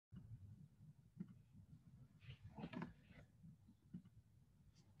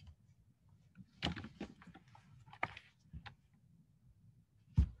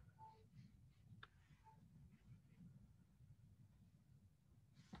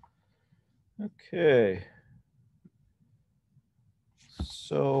Okay.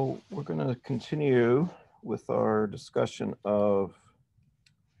 So we're going to continue with our discussion of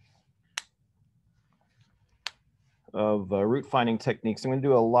root finding techniques. I'm going to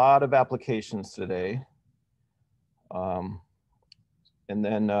do a lot of applications today. And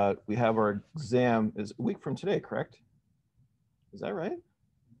then we have our exam is a week from today, correct? Is that right?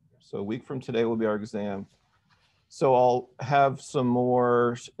 So a week from today will be our exam. So I'll have some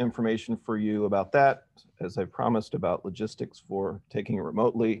more information for you about that, as I promised, about logistics for taking it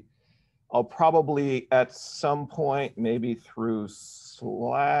remotely. I'll probably at some point, maybe through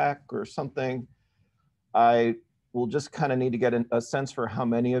Slack or something, I will just kind of need to get a sense for how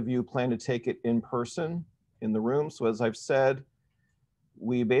many of you plan to take it in person in the room. So as I've said,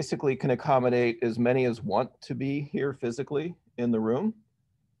 we basically can accommodate as many as want to be here physically in the room.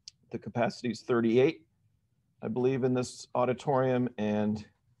 The capacity is 38, I believe, in this auditorium, and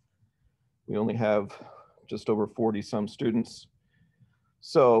we only have just over 40 some students.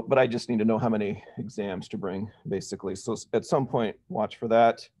 So, but I just need to know how many exams to bring, basically. So at some point, watch for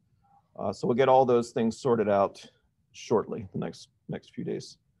that. So we'll get all those things sorted out shortly, the next few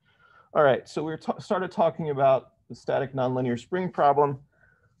days. All right, so we started talking about the static nonlinear spring problem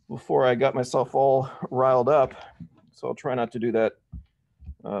before I got myself all riled up. So I'll try not to do that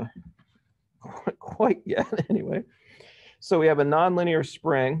quite yet anyway. So we have a nonlinear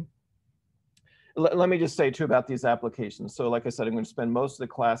spring. Let me just say too about these applications. So like I said, I'm going to spend most of the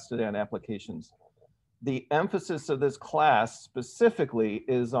class today on applications. The emphasis of this class specifically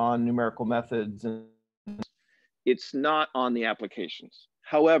is on numerical methods. And it's not on the applications.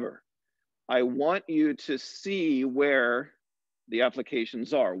 However, I want you to see where the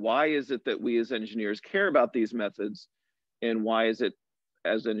applications are. Why is it that we as engineers care about these methods? And why is it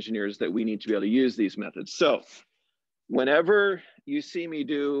as engineers that we need to be able to use these methods? So whenever you see me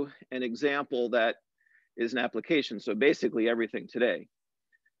do an example that is an application, so basically everything today,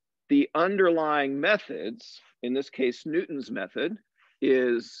 the underlying methods, in this case, Newton's method,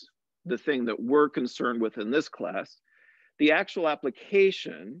 is the thing that we're concerned with in this class. The actual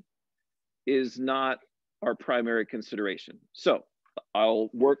application is not our primary consideration. So I'll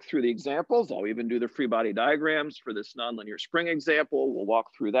work through the examples. I'll even do the free body diagrams for this nonlinear spring example. We'll walk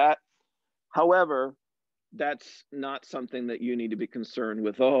through that. However, that's not something that you need to be concerned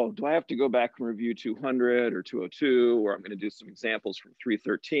with. Oh, do I have to go back and review 200 or 202, or I'm going to do some examples from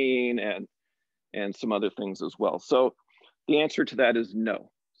 313 and some other things as well. So the answer to that is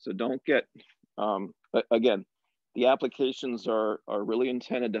no. So don't get, again, the applications are really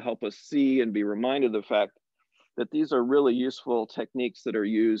intended to help us see and be reminded of the fact that these are really useful techniques that are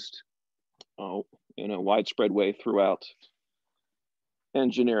used in a widespread way throughout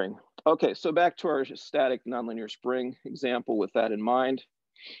engineering. Okay, so back to our static nonlinear spring example with that in mind.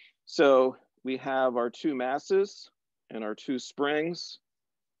 So we have our two masses and our two springs,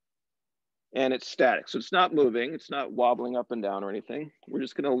 and it's static. So it's not moving, it's not wobbling up and down or anything. We're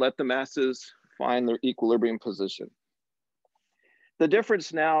just gonna let the masses find their equilibrium position. The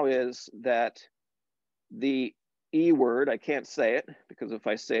difference now is that the E word, I can't say it because if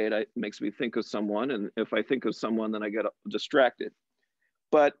I say it, it makes me think of someone. And if I think of someone, then I get distracted.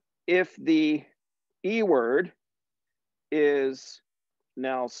 But if the E word is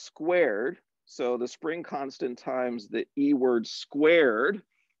now squared, so the spring constant times the E word squared,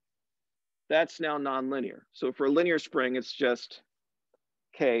 that's now nonlinear. So for a linear spring, it's just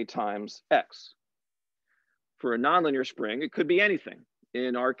K times X. For a nonlinear spring, it could be anything.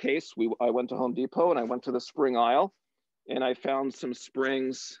 In our case, I went to Home Depot and I went to the spring aisle and I found some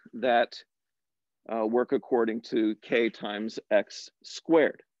springs that work according to K times X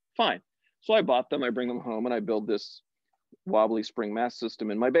squared. Fine. So I bought them, I bring them home, and I build this wobbly spring mass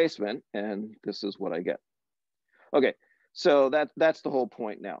system in my basement, and this is what I get. Okay, so that's the whole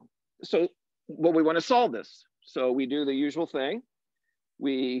point now. So well, we want to solve this. So we do the usual thing.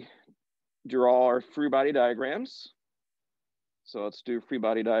 We draw our free body diagrams. So let's do free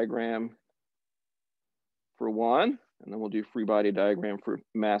body diagram for 1, and then we'll do free body diagram for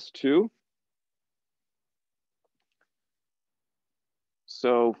mass 2.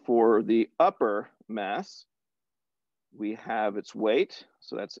 So for the upper mass, we have its weight.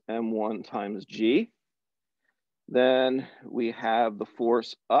 So that's M1 times G. Then we have the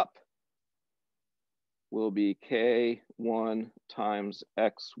force up will be K1 times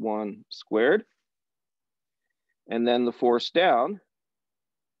X1 squared. And then the force down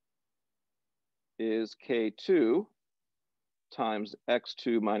is K2 times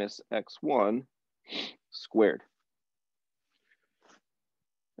X2 minus X1 squared.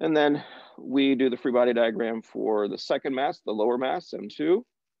 And then we do the free body diagram for the second mass, the lower mass, M2.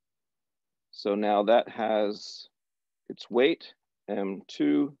 So now that has its weight,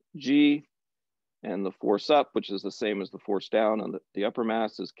 m2g, and the force up, which is the same as the force down on the upper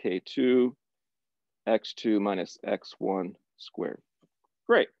mass, is k2 x2 minus x1 squared.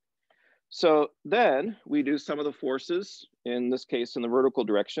 Great. So then we do some of the forces, in this case in the vertical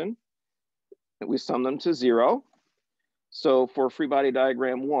direction, and we sum them to 0. So for free body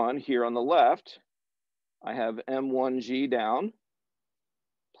diagram 1, here on the left, I have m1g down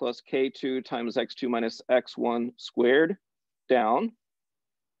plus k2 times x2 minus x1 squared down,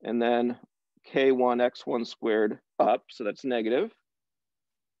 and then k1 x1 squared up, so that's negative,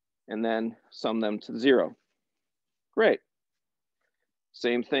 and then sum them to 0. Great.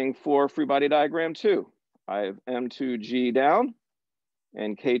 Same thing for free body diagram 2. I have m2g down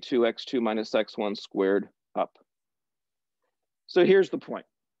and k2 x2 minus x1 squared up. So here's the point.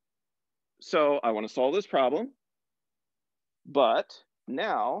 So I want to solve this problem, but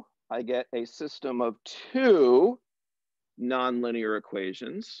now I get a system of 2 nonlinear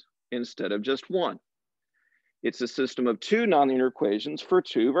equations instead of just 1. It's a system of 2 nonlinear equations for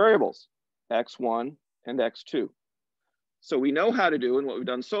 2 variables, x1 and x2. So we know how to do, and what we've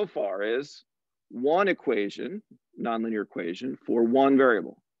done so far is 1 equation, nonlinear equation, for 1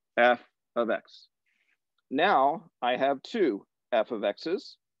 variable, f of x. Now I have 2 f of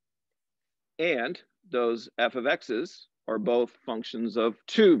x's, and those f of x's are both functions of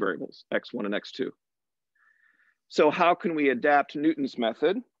 2 variables, x1 and x2. So how can we adapt Newton's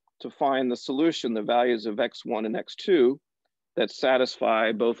method to find the solution, the values of x1 and x2 that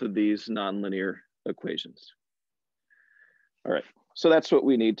satisfy both of these nonlinear equations? All right, so that's what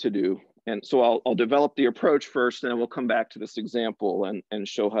we need to do. And so I'll develop the approach first, and then we'll come back to this example and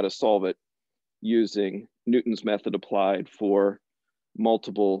show how to solve it using Newton's method applied for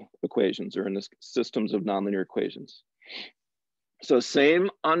multiple equations, or in this systems of nonlinear equations. So same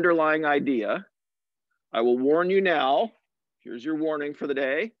underlying idea. I will warn you now, here's your warning for the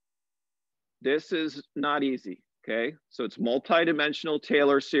day. This is not easy, okay? So it's multi-dimensional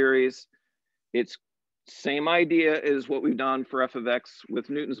Taylor series. It's same idea as what we've done for f of x with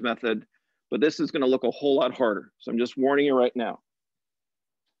Newton's method, but this is going to look a whole lot harder. So I'm just warning you right now,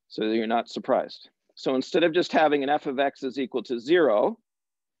 so that you're not surprised. So instead of just having an f of x is equal to 0,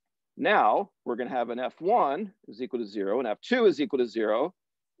 now we're going to have an f1 is equal to 0 and f2 is equal to 0,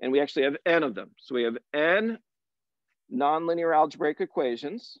 and we actually have n of them. So we have n nonlinear algebraic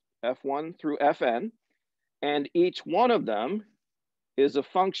equations, f1 through fn, and each one of them is a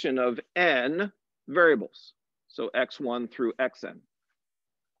function of n variables, so x1 through xn.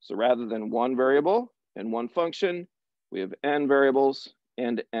 So rather than 1 variable and 1 function, we have n variables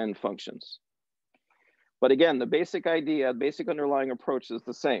and n functions. But again, the basic idea, basic underlying approach is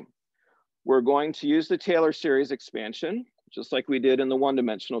the same. We're going to use the Taylor series expansion, just like we did in the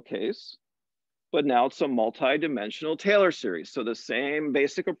 1-dimensional case, but now it's a multi-dimensional Taylor series. So the same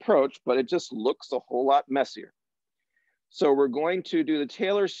basic approach, but it just looks a whole lot messier. So we're going to do the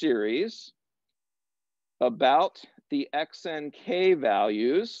Taylor series about the xnk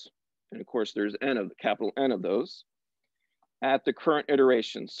values, and of course there's n of capital N of those, at the current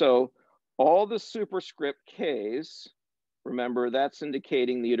iteration. So all the superscript k's, remember that's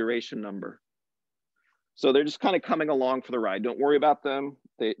indicating the iteration number. So they're just kind of coming along for the ride. Don't worry about them.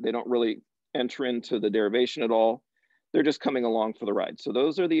 They don't really enter into the derivation at all. They're just coming along for the ride. So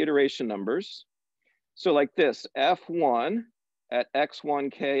those are the iteration numbers. So like this, f1 at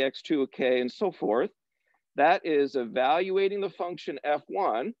x1k, x2k, and so forth, that is evaluating the function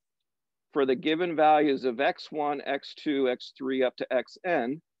f1 for the given values of x1, x2, x3, up to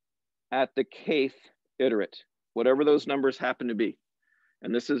xn at the kth iterate, whatever those numbers happen to be.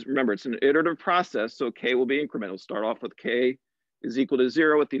 And this is, remember, it's an iterative process, so k will be incremental. Start off with k is equal to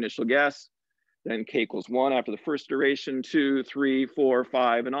 0 at the initial guess, then k equals 1 after the first iteration, 2, 3, 4,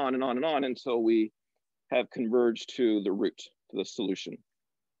 5, and on and on and on until we have converged to the root, to the solution.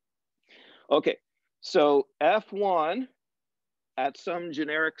 Okay, so f1 at some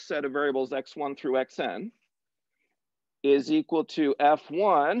generic set of variables x1 through xn is equal to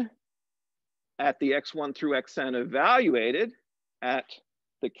f1 at the x1 through xn evaluated at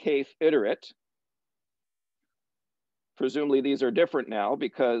the kth iterate. Presumably these are different now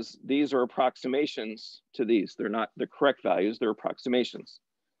because these are approximations to these. They're not the correct values, they're approximations.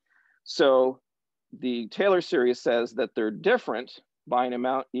 So the Taylor series says that they're different by an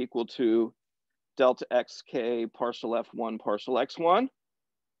amount equal to delta xk partial f1 partial x1.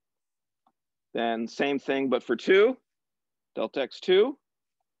 Then same thing, but for 2, delta x2,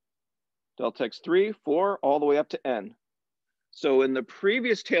 delta x3, 4, all the way up to n. So in the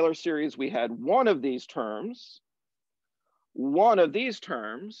previous Taylor series, we had one of these terms. One of these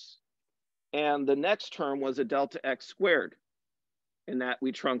terms And the next term was a delta x squared. And that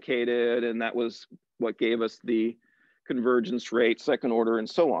we truncated, and that was what gave us the convergence rate, second order, and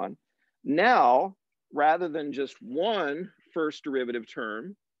so on. Now, rather than just one first derivative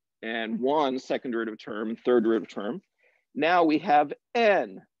term and one second derivative term and third derivative term, now we have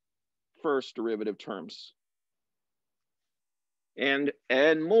n first derivative terms and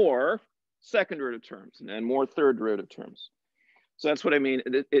n more second derivative terms and n more third derivative terms. So that's what I mean.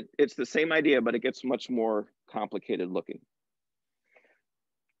 It's the same idea, but it gets much more complicated looking.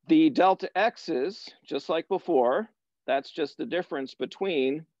 The delta x's, just like before, that's just the difference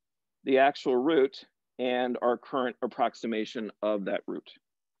between the actual root and our current approximation of that root.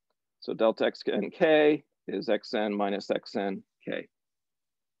 So delta x and k is xn minus xn k.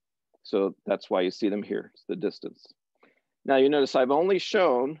 So that's why you see them here, it's the distance. Now you notice I've only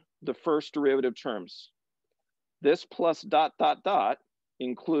shown the first derivative terms. This plus dot, dot, dot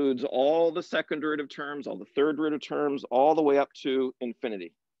includes all the second derivative terms, all the third derivative terms, all the way up to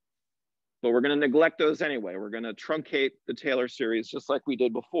infinity. But we're going to neglect those anyway. We're going to truncate the Taylor series just like we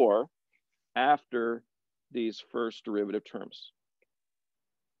did before after these first derivative terms.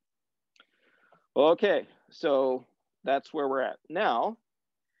 Okay, so that's where we're at. Now,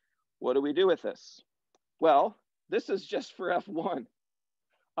 what do we do with this? Well, this is just for F1.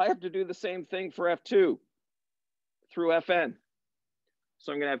 I have to do the same thing for F2 through Fn.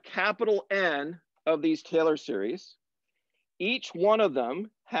 So I'm going to have capital N of these Taylor series. Each one of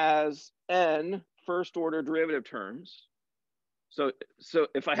them has n first order derivative terms. So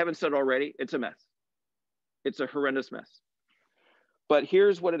if I haven't said already, it's a mess. It's a horrendous mess. But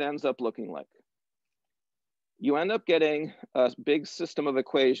here's what it ends up looking like. You end up getting a big system of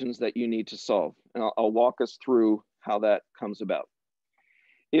equations that you need to solve. And I'll walk us through how that comes about.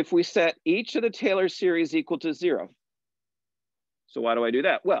 If we set each of the Taylor series equal to 0, so why do I do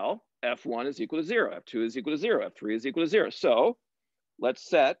that? Well, F1 is equal to 0, F2 is equal to 0, F3 is equal to 0. So let's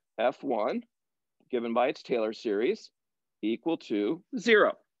set F1, given by its Taylor series, equal to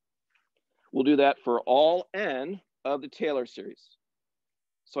 0. We'll do that for all n of the Taylor series.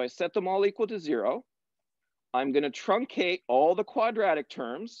 So I set them all equal to 0. I'm going to truncate all the quadratic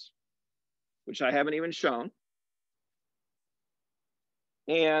terms, which I haven't even shown.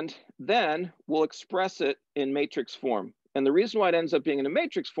 And then we'll express it in matrix form. And the reason why it ends up being in a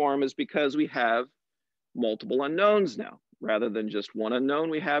matrix form is because we have multiple unknowns now. Rather than just one unknown,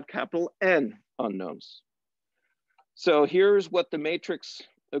 we have capital N unknowns. So here's what the matrix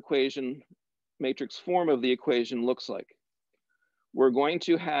equation, matrix form of the equation looks like. We're going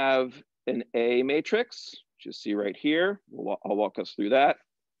to have an A matrix, which you see right here. I'll walk us through that.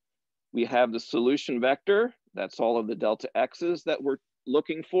 We have the solution vector. That's all of the delta x's that we're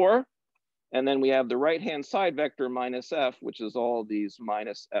looking for. And then we have the right-hand side vector minus f, which is all these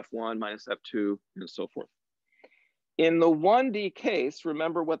minus f1, minus f2, and so forth. In the 1D case,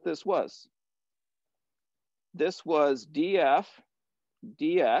 remember what this was. This was df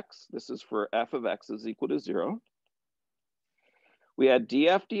dx. This is for f of x is equal to 0. We had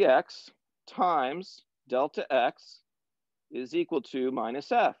df dx times delta x is equal to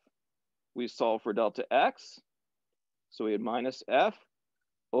minus f. We solved for delta x, so we had minus f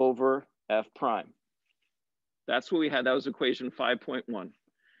over f prime. That's what we had. That was equation 5.1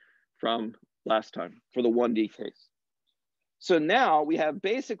 from last time for the 1D case. So now we have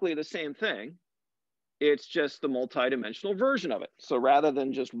basically the same thing. It's just the multidimensional version of it. So rather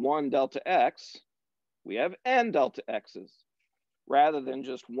than just one delta x, we have n delta x's. Rather than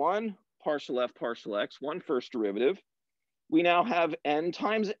just one partial f partial x, one first derivative, we now have n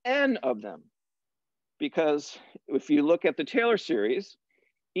times n of them. Because if you look at the Taylor series,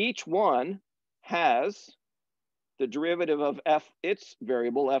 each one has the derivative of f, its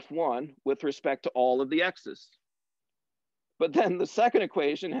variable f1 with respect to all of the x's. But then the second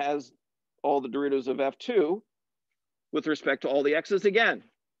equation has all the derivatives of f2 with respect to all the x's again.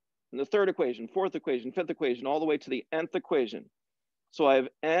 And the third equation, fourth equation, fifth equation, all the way to the nth equation. So I have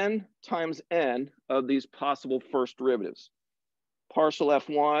n times n of these possible first derivatives. Partial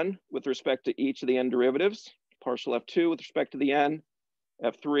f1 with respect to each of the n derivatives, partial f2 with respect to the n,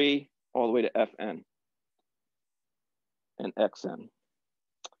 f3 all the way to fn and xn.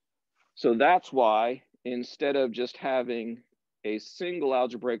 So that's why instead of just having a single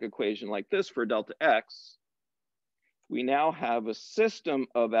algebraic equation like this for delta x, we now have a system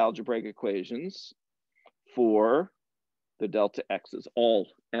of algebraic equations for the delta x's, all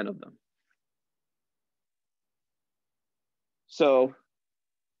n of them. So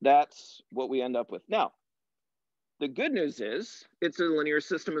that's what we end up with. Now, the good news is it's a linear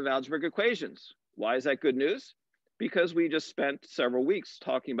system of algebraic equations. Why is that good news? because we just spent several weeks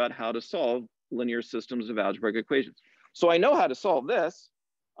talking about how to solve linear systems of algebraic equations. So I know how to solve this.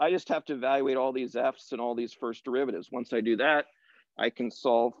 I just have to evaluate all these f's and all these first derivatives. Once I do that, I can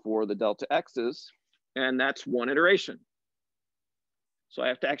solve for the delta x's, and that's one iteration. So I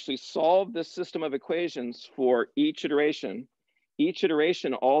have to actually solve this system of equations for each iteration. Each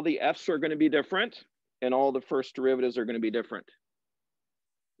iteration, all the f's are going to be different, and all the first derivatives are going to be different,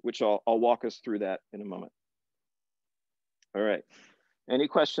 which I'll walk us through that in a moment. All right. Any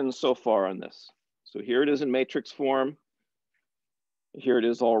questions so far on this? So here it is in matrix form. Here it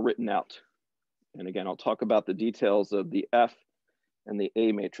is all written out. And again, I'll talk about the details of the F and the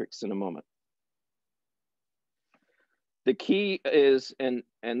A matrix in a moment. The key is, and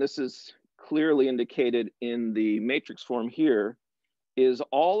this is clearly indicated in the matrix form here, is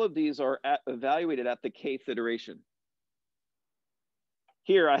all of these are evaluated at the kth iteration.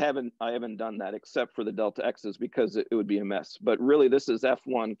 Here, I haven't done that except for the delta x's because it would be a mess. But really, this is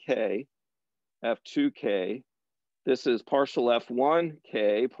f1k, f2k. This is partial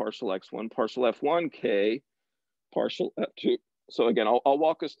f1k, partial x1, partial f1k, partial f2. So again, I'll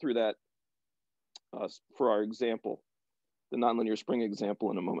walk us through that for our example, the nonlinear spring example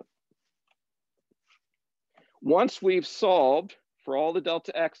in a moment. Once we've solved for all the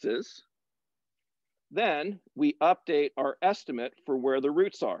delta x's, then we update our estimate for where the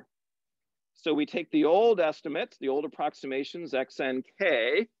roots are. So we take the old estimates, the old approximations, x and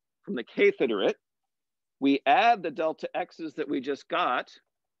k, from the kth iterate. We add the delta x's that we just got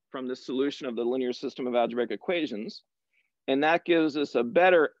from the solution of the linear system of algebraic equations. And that gives us a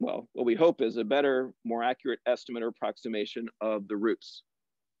better, well, what we hope is a better, more accurate estimate or approximation of the roots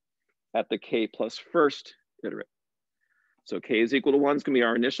at the k plus first iterate. So k is equal to 1 is going to be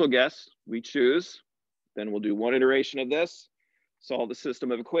our initial guess. We choose. Then we'll do one iteration of this, solve the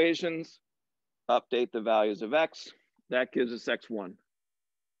system of equations, update the values of x. That gives us x1.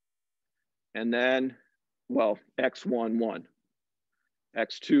 And then, well, x1, 1,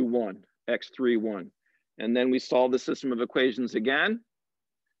 x2, 1, x3, 1. And then we solve the system of equations again.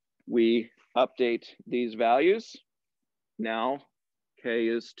 We update these values. Now, k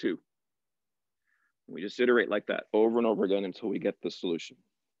is 2. We just iterate like that over and over again until we get the solution.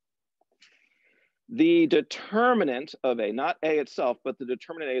 The determinant of A, not A itself, but the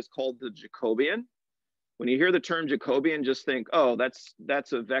determinant A is called the Jacobian. When you hear the term Jacobian, just think, oh,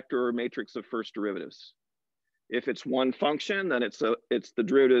 that's a vector or matrix of first derivatives. If it's one function, then it's the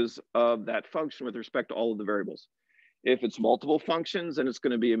derivatives of that function with respect to all of the variables. If it's multiple functions, then it's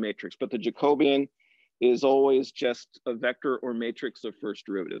going to be a matrix. But the Jacobian is always just a vector or matrix of first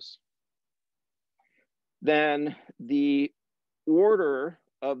derivatives. Then the order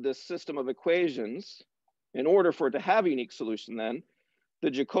of this system of equations, in order for it to have a unique solution, then the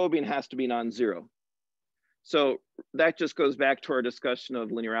Jacobian has to be non-zero. So that just goes back to our discussion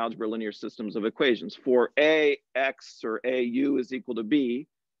of linear algebra, linear systems of equations. For AX or AU is equal to B,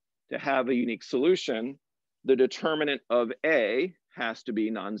 to have a unique solution, the determinant of A has to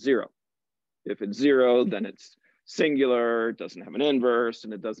be non-zero. If it's 0, then it's singular, it doesn't have an inverse,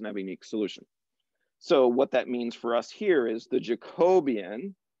 and it doesn't have a unique solution. So what that means for us here is the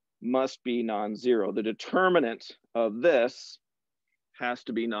Jacobian must be non-zero. The determinant of this has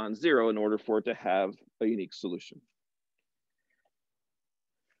to be non-zero in order for it to have a unique solution.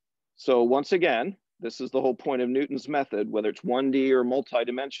 So once again, this is the whole point of Newton's method, whether it's 1D or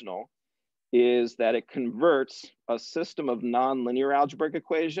multidimensional, is that it converts a system of nonlinear algebraic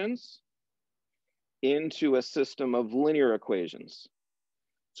equations into a system of linear equations.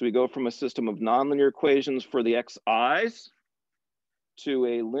 So we go from a system of nonlinear equations for the xi's to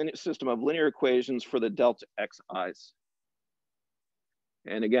a system of linear equations for the delta xi's.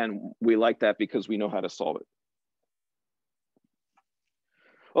 And again, we like that because we know how to solve it.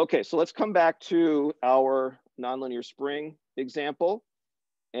 Okay, so let's come back to our nonlinear spring example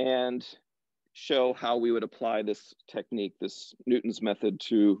and show how we would apply this technique, this Newton's method,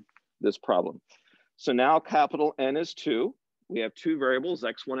 to this problem. So now capital N is 2. We have two variables,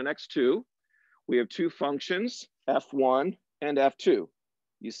 x1 and x2. We have two functions, f1 and f2.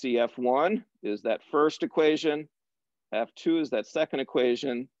 You see f1 is that first equation, f2 is that second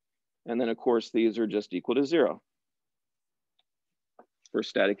equation, and then of course these are just equal to 0 for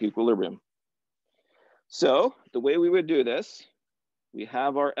static equilibrium. So the way we would do this, we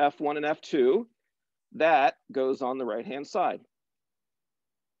have our f1 and f2, that goes on the right-hand side.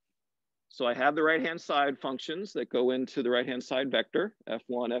 So I have the right-hand side functions that go into the right-hand side vector,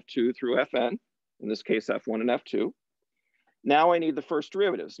 f1, f2 through fn, in this case, f1 and f2. Now I need the first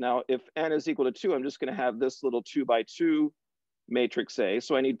derivatives. Now, if n is equal to 2, I'm just going to have this little 2 by 2 matrix A.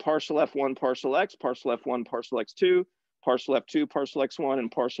 So I need partial F1, partial X, partial F1, partial X2, partial F2, partial X1,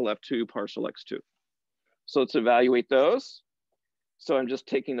 and partial F2, partial X2. So let's evaluate those. So I'm just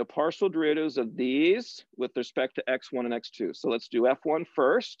taking the partial derivatives of these with respect to X1 and X2. So let's do F1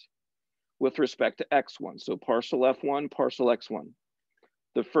 first with respect to X1. So partial F1, partial X1.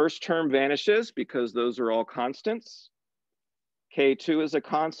 The first term vanishes because those are all constants. K2 is a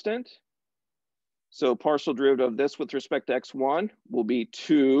constant. So partial derivative of this with respect to X1 will be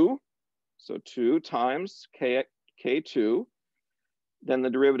 2. So 2 times K2. Then the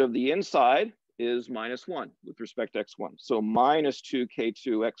derivative of the inside is -1 with respect to X1. So minus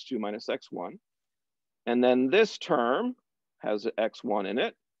 2K2 X2 minus X1. And then this term has an X1 in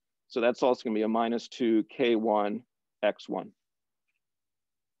it. So that's also going to be a minus 2K1 X1.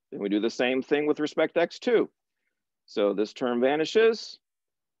 Then we do the same thing with respect to X2. So this term vanishes.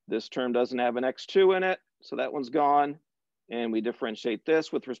 This term doesn't have an X2 in it, so that one's gone. And we differentiate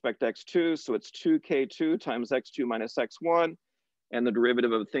this with respect to X2. So it's 2K2 times X2 minus X1. And the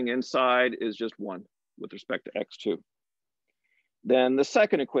derivative of the thing inside is just 1 with respect to X2. Then the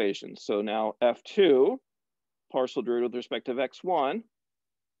second equation. So now F2, partial derivative with respect to X1.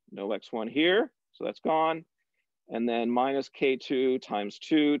 No X1 here, so that's gone. And then minus K2 times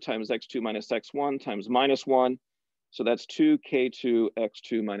 2 times X2 minus X1 times -1. So that's 2K2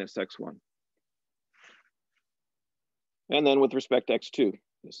 X2 minus X1. And then with respect to X2,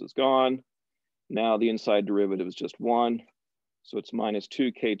 this is gone. Now the inside derivative is just 1. So it's minus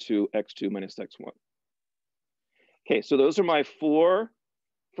 2K2 X2 minus X1. Okay, so those are my 4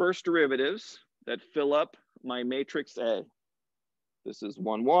 first derivatives that fill up my matrix A. This is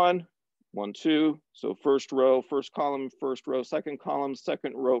 1, 1, 1, 2. So first row, first column, first row, second column,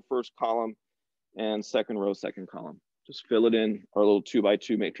 second row, first column, and second row, second column. Just fill it in our little 2 by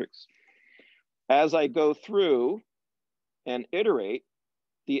 2 matrix. As I go through and iterate,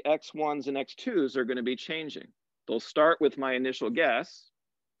 the X1s and X2s are going to be changing. They'll start with my initial guess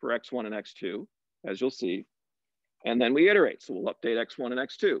for X1 and X2, as you'll see. And then we iterate. So we'll update X1 and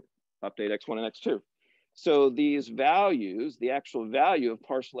X2, update X1 and X2. So these values, the actual value of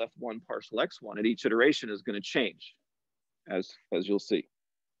partial F1, partial X1 at each iteration is going to change, as you'll see.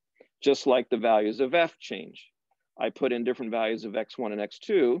 Just like the values of F change. I put in different values of X1 and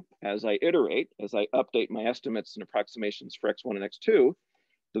X2 as I iterate, as I update my estimates and approximations for X1 and X2,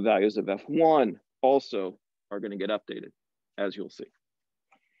 the values of F1 also are going to get updated, as you'll see.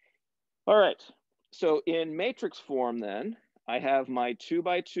 All right, so in matrix form then, I have my 2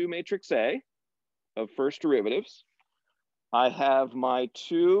 by 2 matrix A of first derivatives. I have my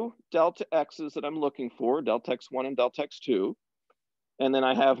 2 delta X's that I'm looking for, delta X1 and delta X2. And then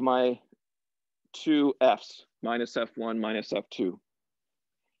I have my 2 F's, minus F1, minus F2.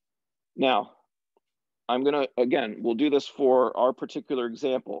 Now, I'm gonna, again, we'll do this for our particular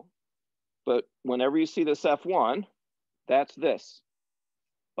example, but whenever you see this F1, that's this,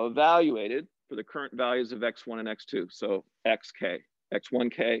 evaluated for the current values of X1 and X2. So XK,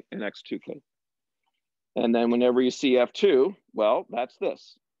 X1K and X2K. And then whenever you see F2, well, that's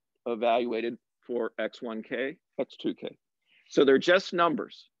this, evaluated for X1K, X2K. So they're just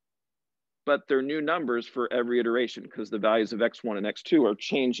numbers, but they're new numbers for every iteration because the values of X1 and X2 are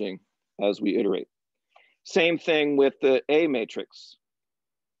changing as we iterate. Same thing with the A matrix.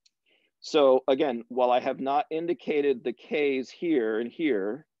 So again, while I have not indicated the K's here and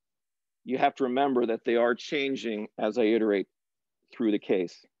here, you have to remember that they are changing as I iterate through the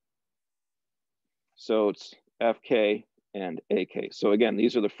K's. So it's FK and AK. So again,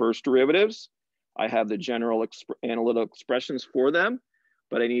 these are the first derivatives. I have the general analytical expressions for them,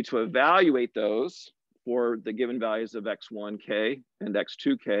 but I need to evaluate those for the given values of X1K and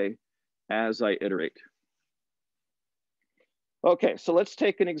X2K as I iterate. Okay, so let's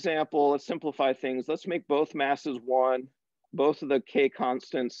take an example. Let's simplify things. Let's make both masses 1, both of the K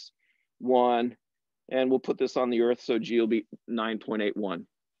constants 1, and we'll put this on the Earth, so G will be 9.81.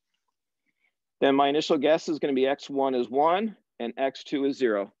 Then my initial guess is going to be X1 is 1 and X2 is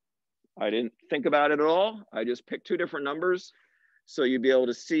 0. I didn't think about it at all. I just picked 2 different numbers. So you'd be able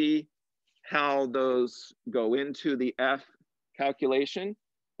to see how those go into the F calculation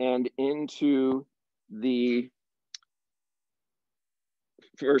and into the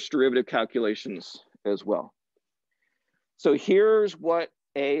first derivative calculations as well. So here's what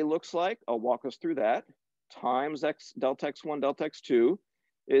A looks like. I'll walk us through that. Times X, delta X1, delta X2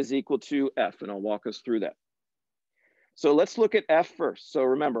 is equal to F, and I'll walk us through that. So let's look at F first. So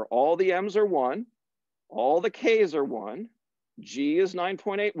remember, all the M's are 1, all the K's are 1, G is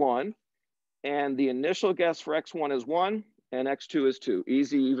 9.81, and the initial guess for X1 is 1, and X2 is 2.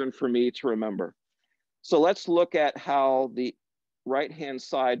 Easy even for me to remember. So let's look at how the right-hand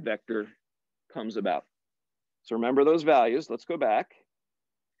side vector comes about. So remember those values. Let's go back.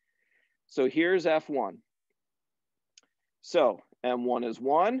 So here's F1. So M1 is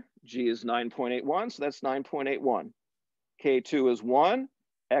 1, G is 9.81, so that's 9.81. K2 is 1,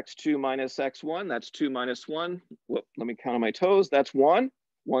 X2 minus X1, that's 2 minus 1. Whoop, let me count on my toes. That's 1.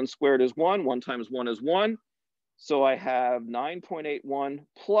 1 squared is 1. 1 times 1 is 1. So I have 9.81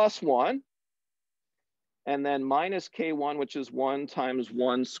 plus 1. And then minus K1, which is 1 times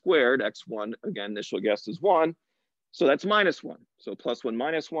 1 squared. X1, again, initial guess is 1. So that's minus 1. So plus 1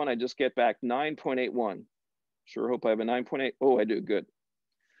 minus 1, I just get back 9.81. Sure hope I have a 9.8. Oh, I do. Good.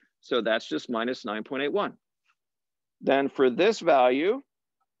 So that's just minus 9.81. Then for this value,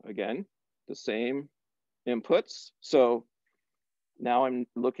 again, the same inputs. So now I'm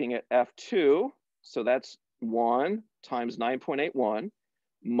looking at F2. So that's 1 times 9.81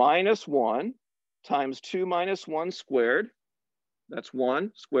 minus 1 times 2 minus 1 squared. That's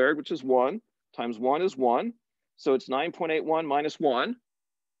 1 squared, which is 1, times 1 is 1. So it's 9.81 minus 1,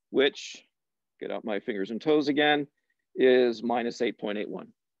 which, get out my fingers and toes again, is minus 8.81.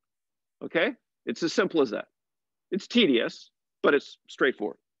 Okay? It's as simple as that. It's tedious, but it's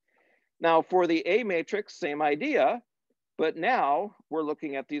straightforward. Now for the A matrix, same idea, but now we're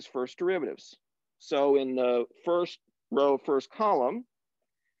looking at these first derivatives. So in the first row, first column,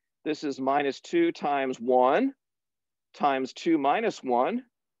 this is minus 2 times 1 times 2 minus 1,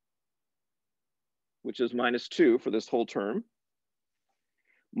 which is minus 2 for this whole term,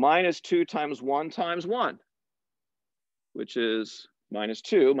 minus 2 times 1, which is minus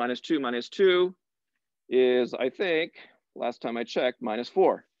 2. Minus 2 minus 2 is, I think, last time I checked, minus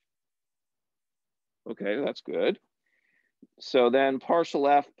 4. Okay, that's good. So then partial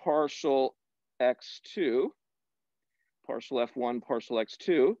F, partial X2, partial F1, partial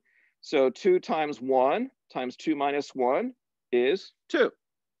X2. So 2 times 1 times 2 minus 1 is 2.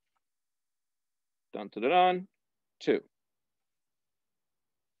 Dun, dun, dun, dun, 2.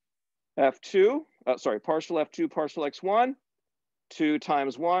 F2, partial F2, partial X1, 2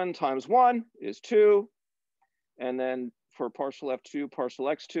 times 1 is 2. And then for partial F2, partial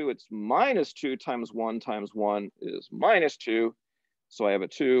X2, it's minus 2 times 1 is minus 2. So I have a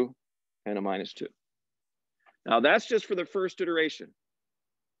 2 and a minus 2. Now that's just for the first iteration.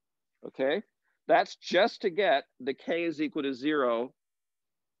 Okay, that's just to get the K is equal to 0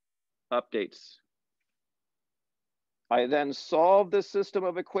 updates. I then solve this system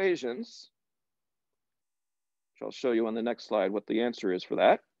of equations, which I'll show you on the next slide what the answer is for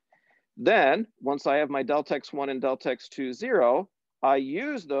that. Then, once I have my delta x1 and delta x2 0, I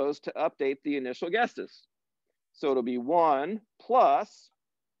use those to update the initial guesses. So it'll be 1 plus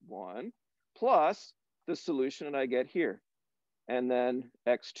the solution that I get here. And then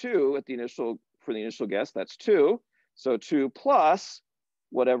x2 at the initial, for the initial guess, that's 2. So 2 plus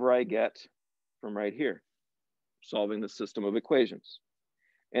whatever I get from right here, solving the system of equations.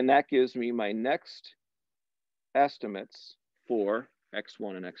 And that gives me my next estimates for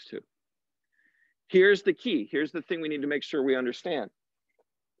x1 and x2. Here's the key. Here's the thing we need to make sure we understand.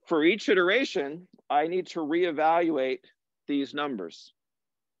 For each iteration, I need to reevaluate these numbers.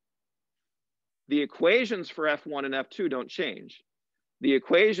 The equations for F1 and F2 don't change. The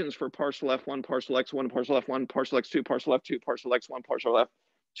equations for partial F1, partial X1, partial F1, partial X2, partial F2, partial X1, partial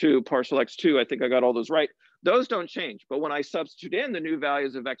F2, partial X2, I think I got all those right. Those don't change. But when I substitute in the new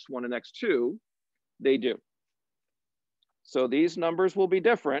values of X1 and X2, they do. So these numbers will be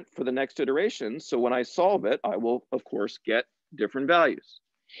different for the next iteration. So when I solve it, I will, of course, get different values.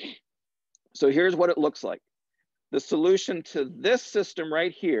 So here's what it looks like. The solution to this system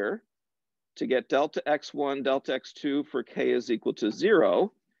right here, to get delta x1, delta x2 for k is equal to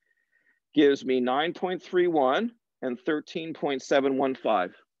 0, gives me 9.31 and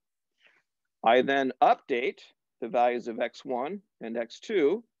 13.715. I then update the values of x1 and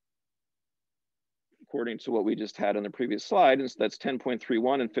x2 according to what we just had on the previous slide, and so that's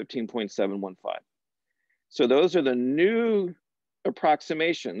 10.31 and 15.715. So those are the new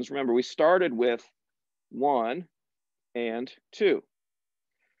approximations. Remember, we started with 1 and 2.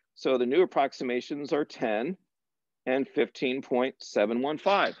 So the new approximations are 10 and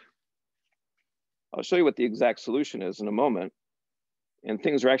 15.715. I'll show you what the exact solution is in a moment. And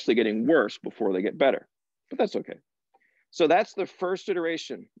things are actually getting worse before they get better, but that's okay. So that's the first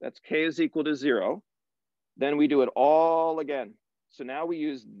iteration. That's k is equal to 0. Then we do it all again. So now we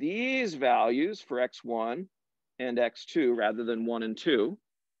use these values for x1 and x2 rather than 1 and 2.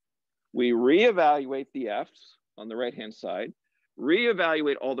 We reevaluate the f's on the right-hand side,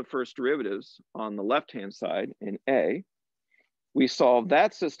 reevaluate all the first derivatives on the left-hand side in A. We solve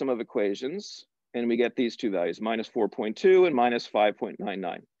that system of equations and we get these two values, minus 4.2 and minus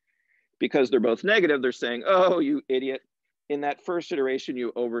 5.99. Because they're both negative, they're saying, oh, you idiot. In that first iteration,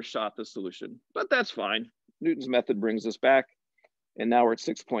 you overshot the solution, but that's fine. Newton's method brings us back, and now we're at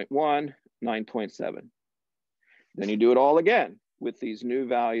 6.1, 9.7. Then you do it all again with these new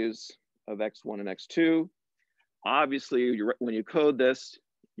values of x1 and x2. Obviously, when you code this,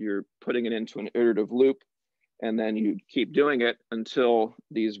 you're putting it into an iterative loop, and then you keep doing it until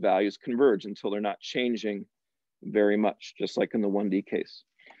these values converge, until they're not changing very much, just like in the 1D case.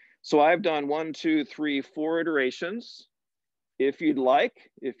 So I've done 1, 2, 3, 4 iterations. If you'd like,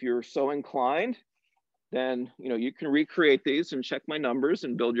 if you're so inclined, then you can recreate these and check my numbers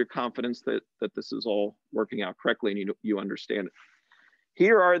and build your confidence that this is all working out correctly and you understand it.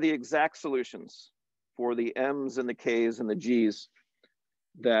 Here are the exact solutions for the M's and the K's and the G's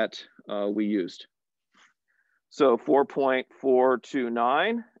that we used. So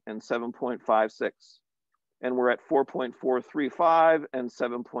 4.429 and 7.56. And we're at 4.435 and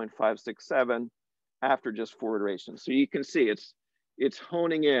 7.567 after just 4 iterations. So you can see it's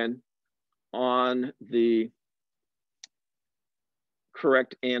honing in on the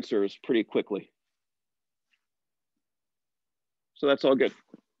correct answers pretty quickly. So that's all good.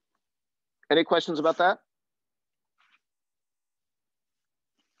 Any questions about that?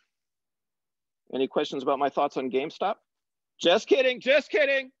 Any questions about my thoughts on GameStop? Just kidding, just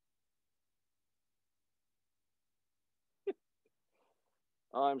kidding.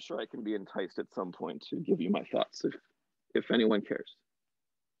 I'm sure I can be enticed at some point to give you my thoughts if anyone cares.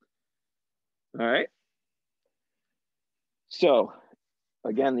 All right. So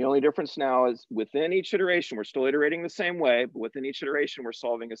again, the only difference now is within each iteration, we're still iterating the same way, but within each iteration, we're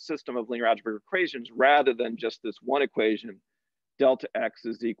solving a system of linear algebraic equations rather than just this one equation, delta x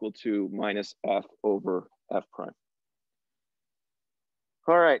is equal to minus f over f prime.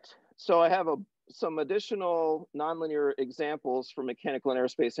 All right, so I have some additional nonlinear examples for mechanical and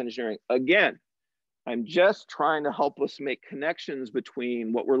aerospace engineering. Again, I'm just trying to help us make connections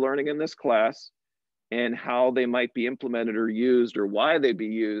between what we're learning in this class and how they might be implemented or used or why they'd be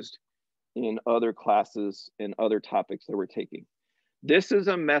used in other classes and other topics that we're taking. This is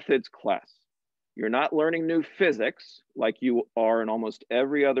a methods class. You're not learning new physics like you are in almost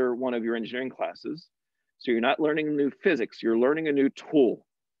every other one of your engineering classes. So you're not learning new physics, you're learning a new tool.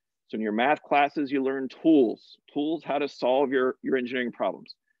 So in your math classes, you learn tools how to solve your engineering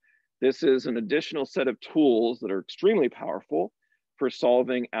problems. This is an additional set of tools that are extremely powerful for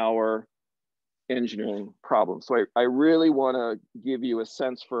solving our engineering problems. So I really want to give you a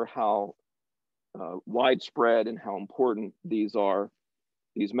sense for how widespread and how important these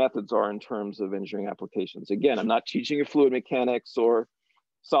methods are in terms of engineering applications. Again, I'm not teaching you fluid mechanics or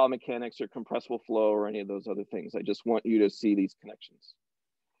solid mechanics or compressible flow or any of those other things. I just want you to see these connections.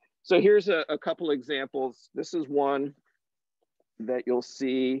 So here's a couple examples. This is one that you'll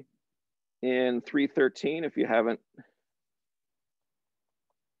see in 313 if you haven't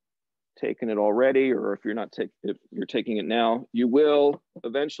taken it already, or if you're taking it now, you will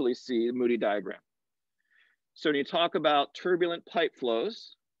eventually see the Moody diagram. So when you talk about turbulent pipe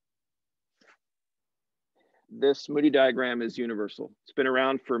flows, this Moody diagram is universal. It's been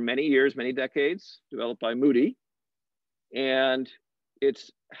around for many years, many decades, developed by Moody. And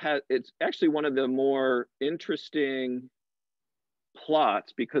it's actually one of the more interesting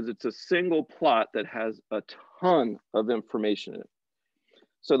plots because it's a single plot that has a ton of information in it.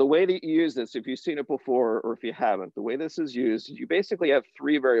 So the way that you use this, if you've seen it before or if you haven't, the way this is used is you basically have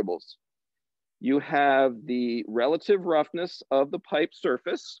 3 variables. You have the relative roughness of the pipe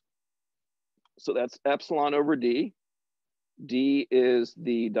surface. So that's epsilon over d. D is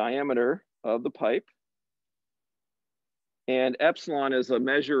the diameter of the pipe. And epsilon is a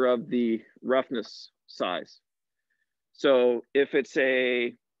measure of the roughness size. So if it's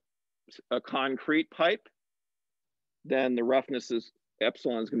a concrete pipe, then the roughness is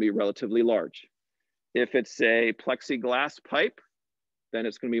epsilon is going to be relatively large. If it's a plexiglass pipe, then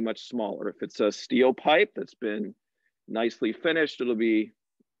it's going to be much smaller. If it's a steel pipe that's been nicely finished, it'll be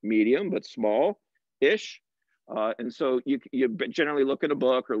medium, but small-ish. And so you generally look at a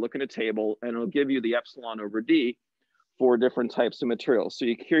book or look at a table, and it'll give you the epsilon over d for different types of materials. So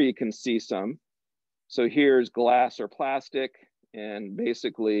here you can see some. So here's glass or plastic, and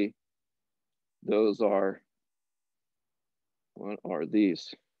basically those are, what are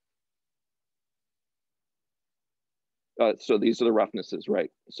these? So these are the roughnesses, right?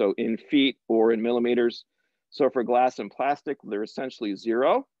 So in feet or in millimeters. So for glass and plastic, they're essentially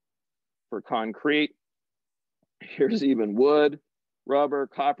 0. For concrete, here's even wood, rubber,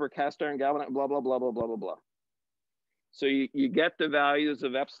 copper, cast iron, galvanized, blah, blah, blah, blah, blah, blah, blah. So you get the values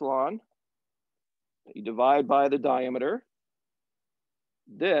of epsilon You divide by the diameter.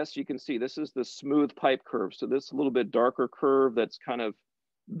 This, you can see, this is the smooth pipe curve. So this little bit darker curve that's kind of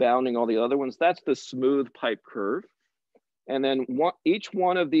bounding all the other ones, that's the smooth pipe curve. And then each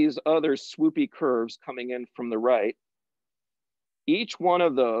one of these other swoopy curves coming in from the right, each one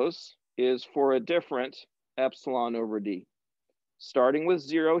of those is for a different epsilon over d, starting with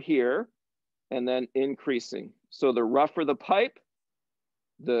 0 here and then increasing. So the rougher the pipe,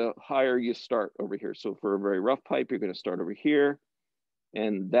 the higher you start over here. So for a very rough pipe, you're going to start over here.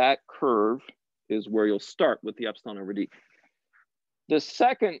 And that curve is where you'll start with the epsilon over d. The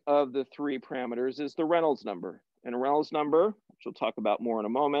second of the 3 parameters is the Reynolds number. And a Reynolds number, which we'll talk about more in a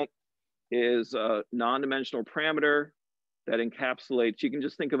moment, is a non-dimensional parameter that encapsulates, you can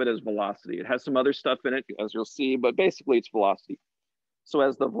just think of it as velocity. It has some other stuff in it, as you'll see, but basically it's velocity. So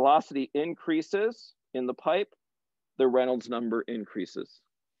as the velocity increases in the pipe, the Reynolds number increases.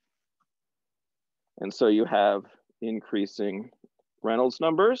 And so you have increasing Reynolds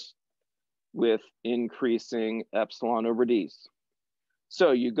numbers with increasing epsilon over d's.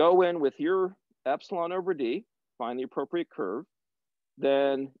 So you go in with your epsilon over d, find the appropriate curve,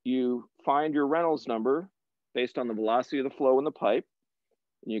 then you find your Reynolds number based on the velocity of the flow in the pipe,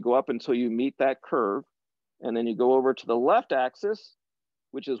 and you go up until you meet that curve, and then you go over to the left axis,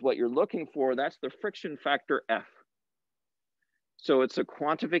 which is what you're looking for. That's the friction factor F. So it's a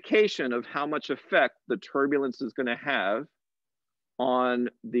quantification of how much effect the turbulence is going to have on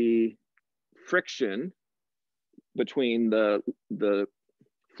the friction between the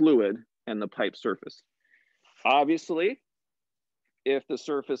fluid and the pipe surface. Obviously, if the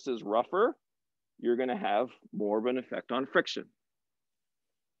surface is rougher, you're going to have more of an effect on friction.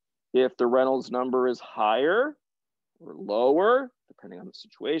 If the Reynolds number is higher or lower, depending on the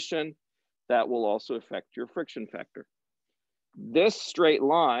situation, that will also affect your friction factor. This straight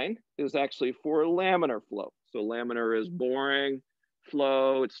line is actually for laminar flow. So laminar is boring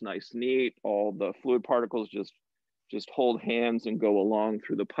flow, it's nice, neat. All the fluid particles just hold hands and go along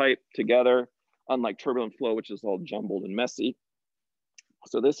through the pipe together, unlike turbulent flow, which is all jumbled and messy.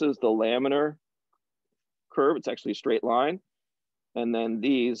 So this is the laminar curve. It's actually a straight line. And then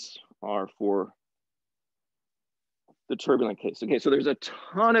these are for the turbulent case. Okay, so there's a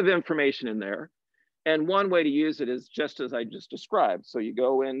ton of information in there. And one way to use it is just as I just described. So you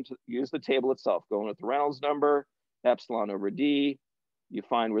go in to use the table itself, go in with the Reynolds number, epsilon over d, you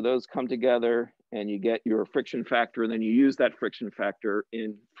find where those come together and you get your friction factor, and then you use that friction factor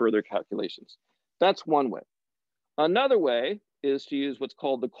in further calculations. That's one way. Another way is to use what's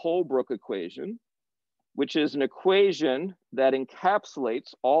called the Colebrook equation, which is an equation that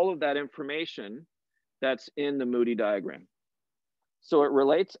encapsulates all of that information that's in the Moody diagram. So it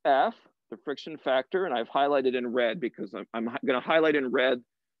relates F, the friction factor, and I've highlighted in red because I'm going to highlight in red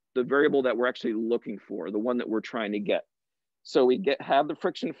the variable that we're actually looking for, the one that we're trying to get. So we have the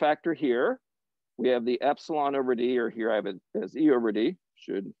friction factor here. We have the epsilon over d, or here I have it as E over d,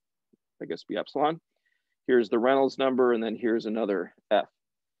 should I guess be epsilon. Here's the Reynolds number, and then here's another F.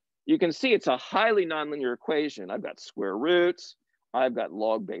 You can see it's a highly nonlinear equation. I've got square roots, I've got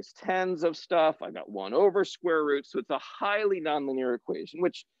log base 10s of stuff, I've got 1 over square root, so it's a highly nonlinear equation,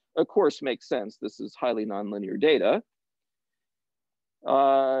 which of course makes sense. This is highly nonlinear data.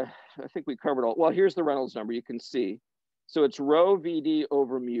 I think we covered all, well, here's the Reynolds number, you can see. So it's rho VD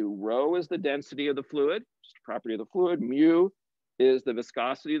over mu. Rho is the density of the fluid, just a property of the fluid. Mu is the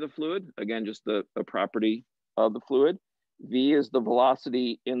viscosity of the fluid, again, just a property of the fluid. V is the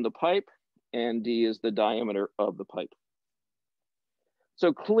velocity in the pipe, and D is the diameter of the pipe.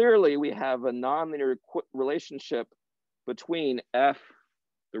 So clearly we have a nonlinear relationship between F,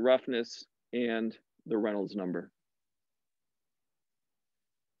 the roughness, and the Reynolds number.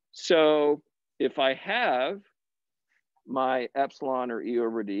 So if I have my epsilon or E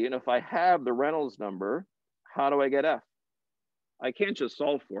over D, and if I have the Reynolds number, how do I get F? I can't just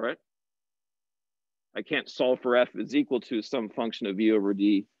solve for it. I can't solve for F is equal to some function of E over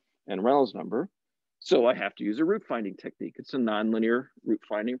D and Reynolds number. So I have to use a root finding technique. It's a nonlinear root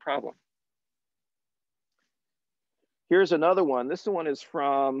finding problem. Here's another one. This one is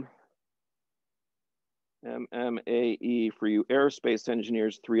from MMAE for you aerospace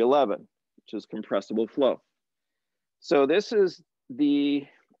engineers 311, which is compressible flow. So this is the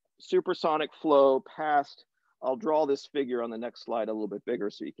supersonic flow past, I'll draw this figure on the next slide a little bit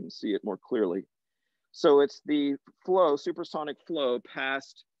bigger so you can see it more clearly. So it's the flow, supersonic flow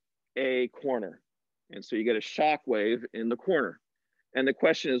past a corner. And so you get a shock wave in the corner. And the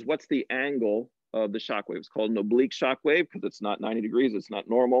question is, what's the angle of the shock wave? It's called an oblique shock wave because it's not 90 degrees, it's not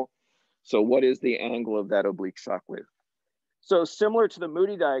normal. So what is the angle of that oblique shock wave? So similar to the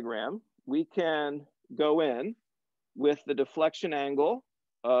Moody diagram, we can go in with the deflection angle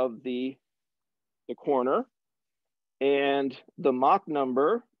of the corner and the Mach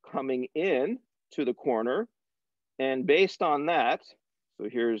number coming in to the corner. And based on that, so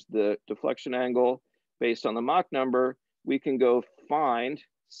here's the deflection angle, based on the Mach number, we can go find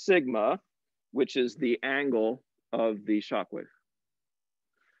sigma, which is the angle of the shock wave.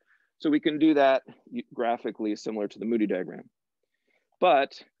 So we can do that graphically similar to the Moody diagram.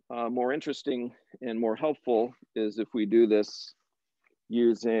 But more interesting and more helpful is if we do this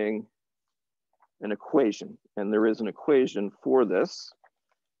using an equation. And there is an equation for this,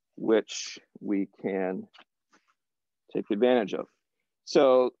 which we can take advantage of.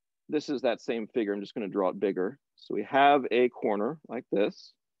 So this is that same figure. I'm just going to draw it bigger. So we have a corner like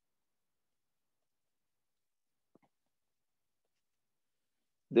this.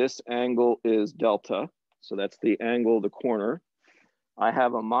 This angle is delta. So that's the angle of the corner. I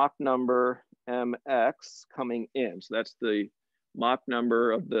have a Mach number mx coming in. So that's the Mach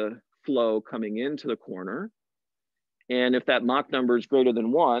number of the flow coming into the corner. And if that Mach number is greater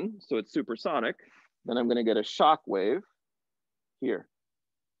than 1, so it's supersonic, then I'm going to get a shock wave here.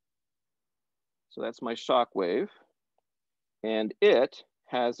 So that's my shock wave. And it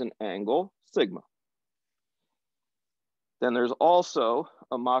has an angle sigma. Then there's also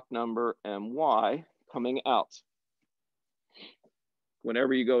a Mach number my coming out.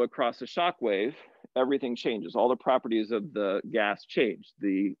 Whenever you go across a shock wave, everything changes. All the properties of the gas change.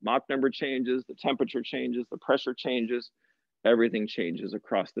 The Mach number changes, the temperature changes, the pressure changes, everything changes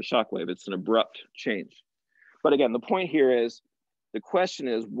across the shock wave. It's an abrupt change. But again, the point here is, the question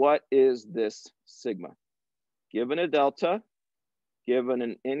is, what is this sigma? Given a delta, given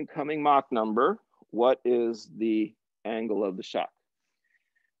an incoming Mach number, what is the angle of the shock?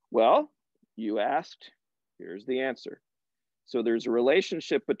 Well, you asked, here's the answer. So there's a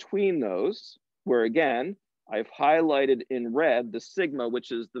relationship between those where, again, I've highlighted in red the sigma,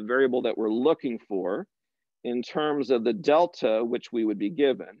 which is the variable that we're looking for in terms of the delta, which we would be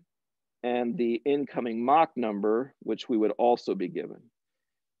given, and the incoming Mach number, which we would also be given.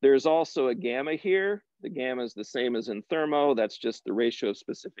 There's also a gamma here. The gamma is the same as in thermo. That's just the ratio of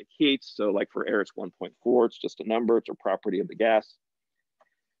specific heat. So like for air, it's 1.4. It's just a number. It's a property of the gas.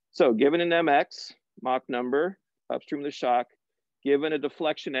 So given an mx, Mach number, upstream of the shock, given a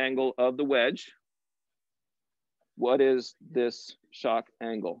deflection angle of the wedge, what is this shock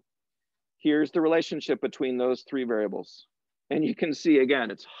angle? Here's the relationship between those three variables. And you can see,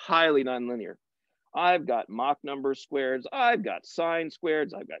 again, it's highly nonlinear. I've got Mach number squareds, I've got sine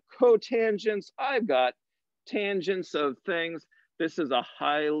squareds, I've got cotangents, I've got tangents of things. This is a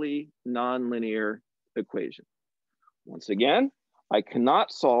highly nonlinear equation. Once again, I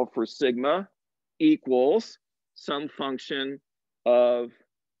cannot solve for sigma equals some function of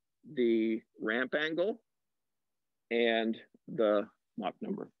the ramp angle and the Mach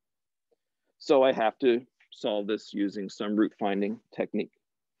number. So I have to solve this using some root finding technique.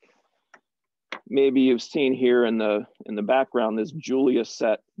 Maybe you've seen here in the background this Julia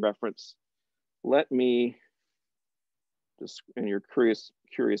set reference. Let me just, and you're curious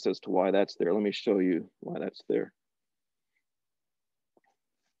as to why that's there. Let me show you why that's there.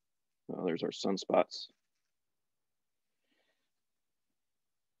 Oh, there's our sunspots.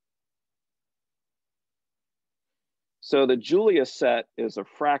 So the Julia set is a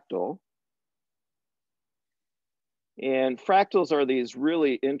fractal. And fractals are these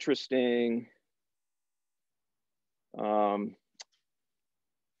really interesting, so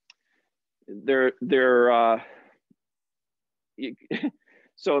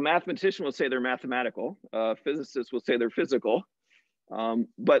a mathematician will say they're mathematical, physicists will say they're physical,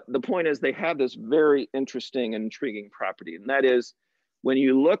 but the point is they have this very interesting and intriguing property, and that is when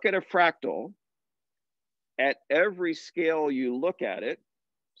you look at a fractal, at every scale you look at it,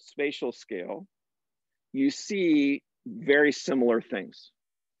 spatial scale, you see very similar things.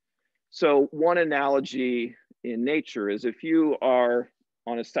 So one analogy in nature is if you are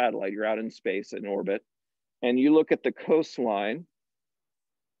on a satellite, you're out in space in orbit, and you look at the coastline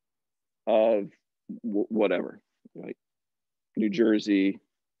of whatever, right? New Jersey,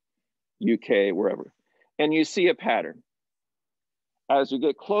 UK, wherever, and you see a pattern. As you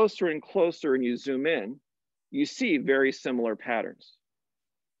get closer and closer and you zoom in, you see very similar patterns.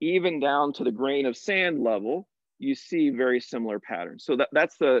 Even down to the grain of sand level, you see very similar patterns. So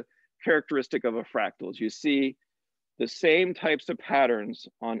that's the characteristic of a fractal, is you see the same types of patterns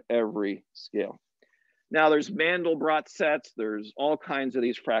on every scale. Now there's Mandelbrot sets, there's all kinds of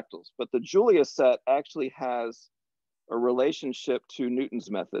these fractals, but the Julia set actually has a relationship to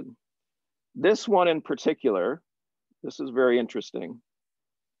Newton's method. This one in particular, this is very interesting.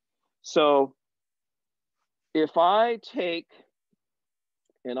 So if I take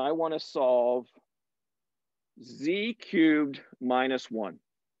and I want to solve z cubed minus 1.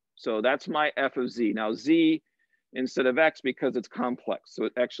 So that's my f of z. Now z instead of x because it's complex. So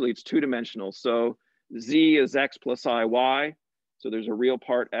it's two-dimensional. So z is x plus iy. So there's a real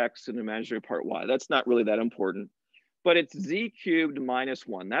part x and an imaginary part y. That's not really that important. But it's z cubed minus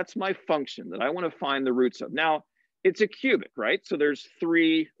 1. That's my function that I want to find the roots of. Now, it's a cubic, right? So there's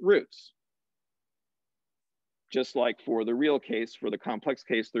 3 roots. Just like for the real case, for the complex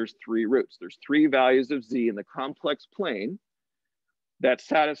case, there's 3 roots. There's 3 values of z in the complex plane that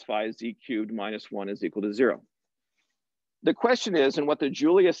satisfies z cubed minus 1 is equal to 0. The question is, and what the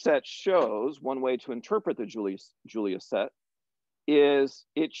Julia set shows, one way to interpret the Julia set, is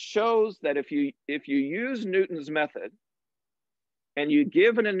it shows that if you use Newton's method and you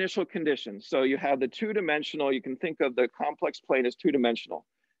give an initial condition, so you have the two-dimensional, you can think of the complex plane as two-dimensional.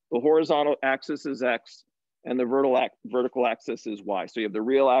 The horizontal axis is x and the vertical axis is y. So you have the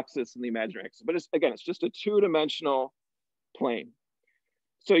real axis and the imaginary axis. But it's just a two-dimensional plane.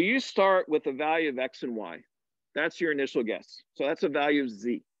 So you start with a value of x and y. That's your initial guess. So that's a value of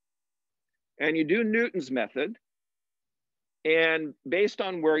z. And you do Newton's method. And based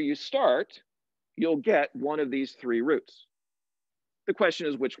on where you start, you'll get one of these 3 roots. The question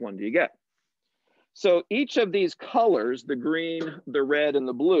is, which one do you get? So each of these colors, the green, the red, and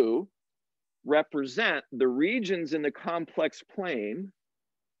the blue, represent the regions in the complex plane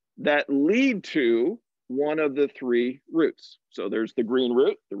that lead to one of the 3 roots. So there's the green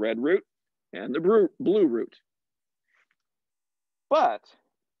root, the red root, and the blue root. But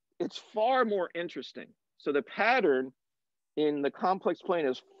it's far more interesting. So the pattern in the complex plane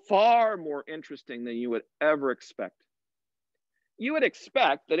is far more interesting than you would ever expect. You would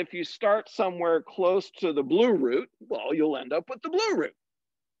expect that if you start somewhere close to the blue root, well, you'll end up with the blue root.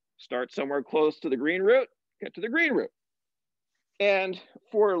 Start somewhere close to the green root, get to the green root. And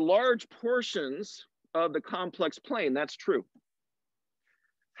for large portions of the complex plane, that's true.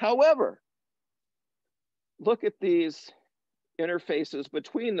 However, look at these interfaces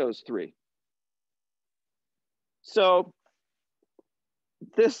between those 3. So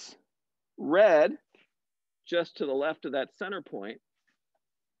this red, just to the left of that center point,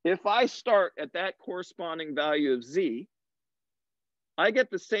 if I start at that corresponding value of z, I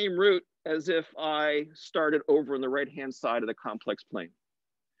get the same root as if I started over on the right-hand side of the complex plane.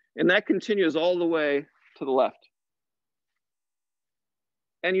 And that continues all the way to the left.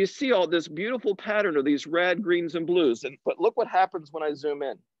 And you see all this beautiful pattern of these red, greens, and blues. But look what happens when I zoom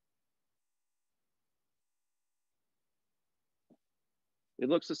in. It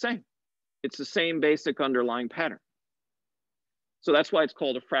looks the same. It's the same basic underlying pattern. So that's why it's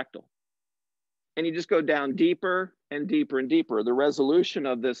called a fractal. And you just go down deeper and deeper and deeper. The resolution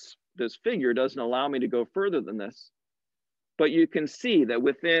of this figure doesn't allow me to go further than this. But you can see that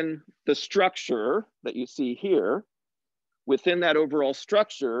within the structure that you see here, within that overall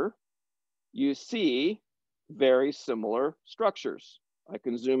structure, you see very similar structures. I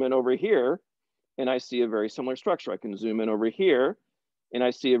can zoom in over here and I see a very similar structure. I can zoom in over here and I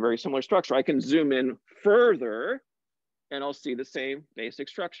see a very similar structure. I can zoom in further and I'll see the same basic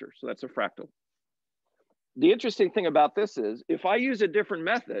structure. So that's a fractal. The interesting thing about this is if I use a different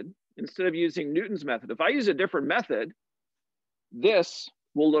method, instead of using Newton's method, if I use a different method, this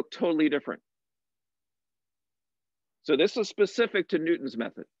will look totally different. So this is specific to Newton's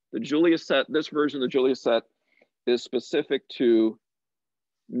method. The Julia set, this version of the Julia set is specific to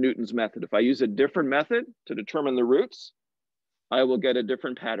Newton's method. If I use a different method to determine the roots, I will get a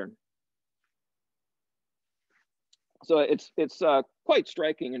different pattern. So it's quite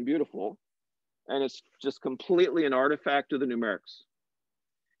striking and beautiful. And it's just completely an artifact of the numerics.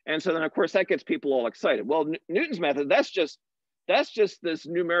 And so then, of course, that gets people all excited. Well, Newton's method, that's just this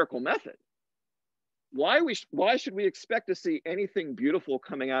numerical method. Why should we expect to see anything beautiful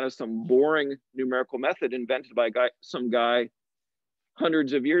coming out of some boring numerical method invented by some guy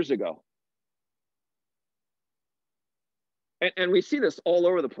hundreds of years ago? And we see this all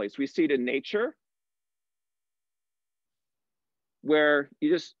over the place. We see it in nature, where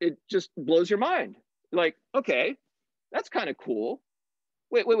it just blows your mind. Like, okay, that's kind of cool.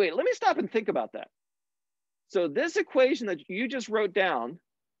 Wait, let me stop and think about that. So this equation that you just wrote down,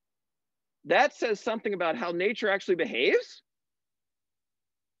 that says something about how nature actually behaves?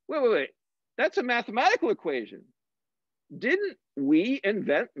 Wait. That's a mathematical equation. Didn't we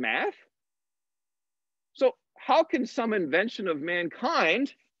invent math? So how can some invention of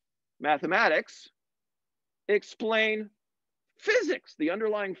mankind, mathematics, explain physics, the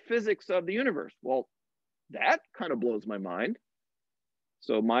underlying physics of the universe? Well, that kind of blows my mind.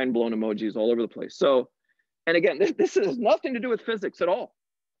 So mind blown emojis all over the place. So, and again, this has nothing to do with physics at all.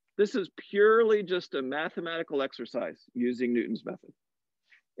 This is purely just a mathematical exercise using Newton's method.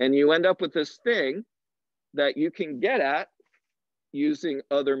 And you end up with this thing that you can get at using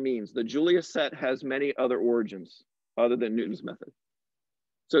other means. The Julia set has many other origins other than Newton's method.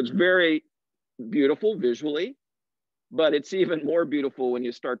 So it's very beautiful visually, but it's even more beautiful when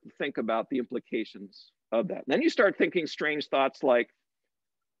you start to think about the implications of that. And then you start thinking strange thoughts like,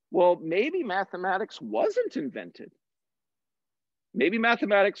 well, maybe mathematics wasn't invented. Maybe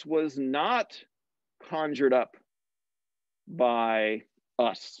mathematics was not conjured up by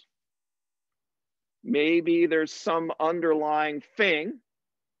us. Maybe there's some underlying thing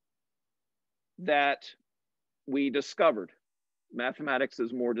that we discovered. Mathematics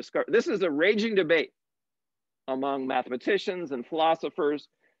is more discovered. This is a raging debate among mathematicians and philosophers.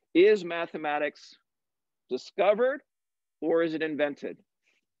 Is mathematics discovered or is it invented?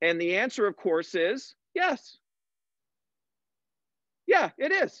 And the answer, of course, is yes. Yeah,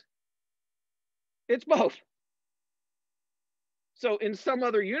 it is. It's both. So in some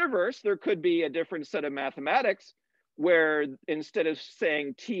other universe, there could be a different set of mathematics where instead of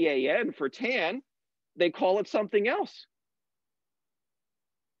saying TAN for tan, they call it something else.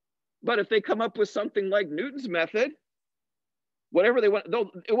 But if they come up with something like Newton's method, whatever they want,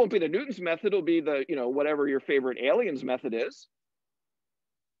 it won't be the Newton's method, it'll be the, whatever your favorite alien's method is.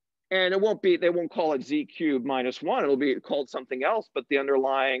 And it won't be, they won't call it Z cubed minus 1, it'll be called something else, but the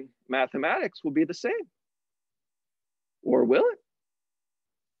underlying mathematics will be the same. Or will it?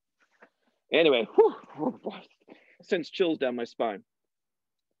 Anyway, sends chills down my spine.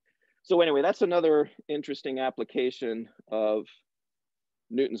 So anyway, that's another interesting application of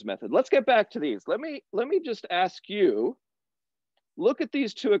Newton's method. Let's get back to these. Let me just ask you, look at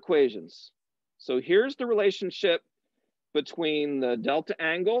these two equations. So here's the relationship between the delta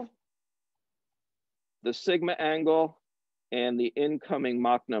angle, the sigma angle, and the incoming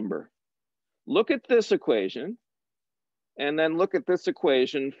Mach number. Look at this equation, and then look at this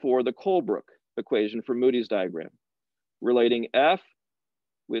equation for the Colebrook equation for Moody's diagram, relating F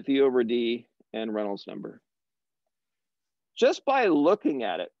with E over D and Reynolds number. Just by looking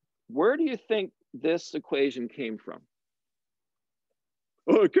at it, where do you think this equation came from?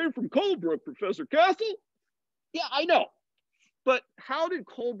 Oh, it came from Colebrook, Professor Castle. Yeah, I know. But how did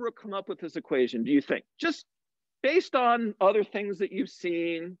Colebrook come up with this equation, do you think? Just based on other things that you've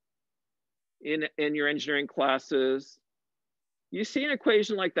seen in your engineering classes, you see an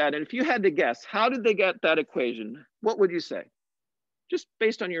equation like that, and if you had to guess, how did they get that equation? What would you say? Just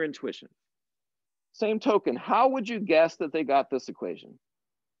based on your intuition. Same token, how would you guess that they got this equation?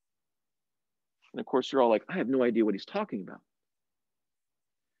 And of course, you're all like, I have no idea what he's talking about.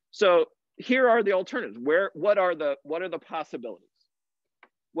 So here are the alternatives. What are the possibilities?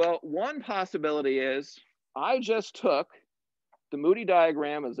 Well, one possibility is I just took the Moody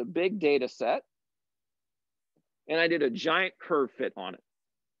diagram as a big data set and I did a giant curve fit on it.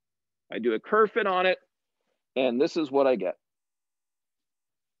 I do a curve fit on it, and this is what I get.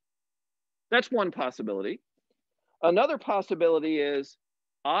 That's one possibility. Another possibility is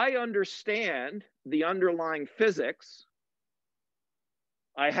I understand the underlying physics.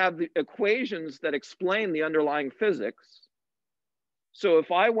 I have the equations that explain the underlying physics. So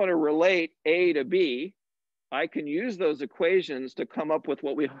if I want to relate A to B, I can use those equations to come up with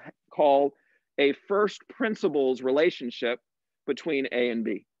what we call a first principles relationship between A and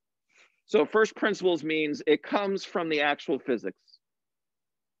B. So first principles means it comes from the actual physics.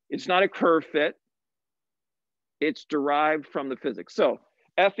 It's not a curve fit. It's derived from the physics. So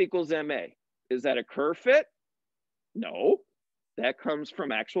F equals ma. Is that a curve fit? No, that comes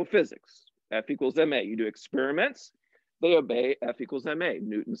from actual physics. F equals ma. You do experiments, they obey F equals ma,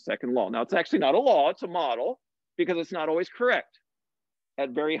 Newton's second law. Now it's actually not a law, it's a model, because it's not always correct. At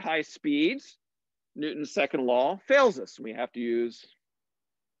very high speeds, Newton's second law fails us. We have to use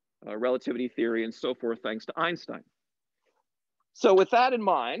relativity theory and so forth, thanks to Einstein. So with that in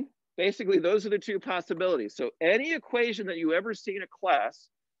mind, basically those are the two possibilities. So any equation that you ever see in a class,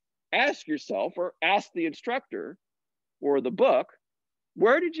 ask yourself or ask the instructor or the book,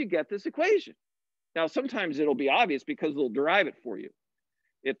 where did you get this equation? Now, sometimes it'll be obvious because they'll derive it for you.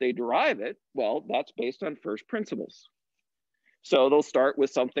 If they derive it, well, that's based on first principles. So they'll start with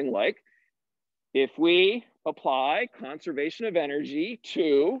something like, if we apply conservation of energy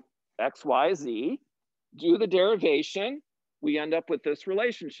to X, Y, Z, do the derivation, we end up with this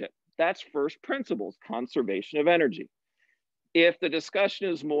relationship. That's first principles, conservation of energy. If the discussion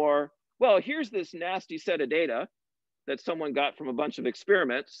is more, well, here's this nasty set of data that someone got from a bunch of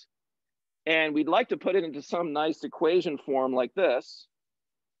experiments, and we'd like to put it into some nice equation form like this,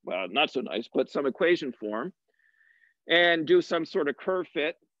 well, not so nice, but some equation form, and do some sort of curve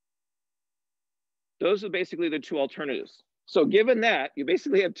fit. Those are basically the two alternatives. So given that, you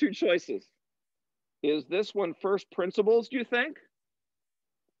basically have two choices. Is this one first principles, do you think?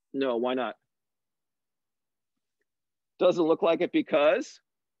 No, why not? Doesn't look like it because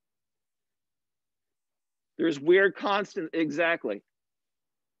there's weird constant, exactly.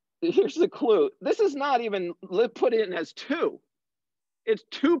 Here's the clue. This is not even put in as 2. It's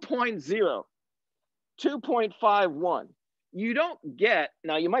 2.0, 2.51. You don't get,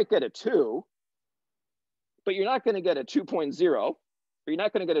 now you might get a 2, but you're not going to get a 2.0, or you're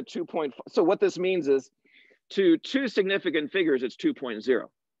not going to get a 2.5. So what this means is to two significant figures, it's 2.0.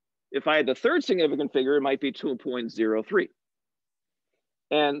 If I had the third significant figure, it might be 2.03.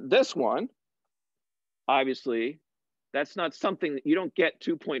 And this one, obviously, that's not something that you don't get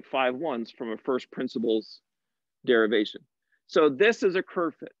 2.51s from a first principles derivation. So this is a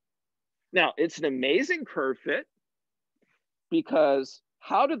curve fit. Now, it's an amazing curve fit because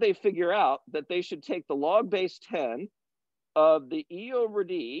how did they figure out that they should take the log base 10 of the E over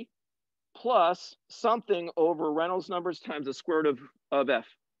D plus something over Reynolds numbers times the square root of F?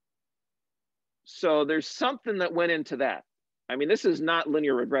 So there's something that went into that. I mean, this is not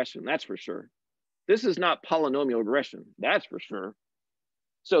linear regression, that's for sure. This is not polynomial regression, that's for sure.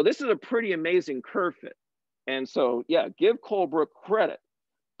 So this is a pretty amazing curve fit. And so, yeah, give Colebrook credit.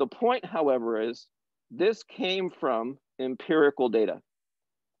 The point, however, is this came from empirical data.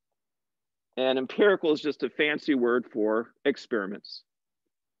 And empirical is just a fancy word for experiments.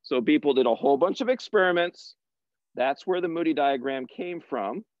 So people did a whole bunch of experiments. That's where the Moody diagram came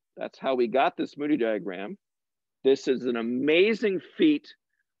from. That's how we got this Moody diagram. This is an amazing feat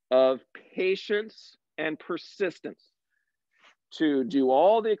of patience and persistence to do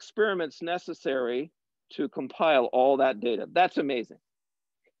all the experiments necessary to compile all that data. That's amazing.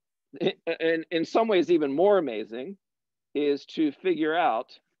 And in some ways, even more amazing is to figure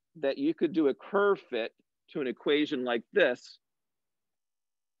out that you could do a curve fit to an equation like this.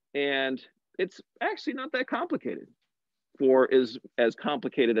 And it's actually not that complicated for as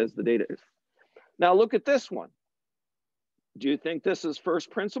complicated as the data is. Now look at this one. Do you think this is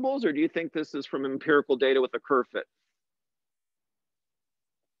first principles, or do you think this is from empirical data with a curve fit?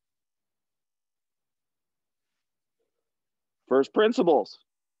 First principles.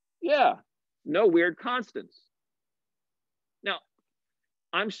 Yeah, no weird constants. Now,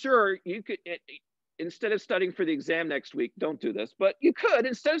 I'm sure you could, instead of studying for the exam next week, don't do this, but you could,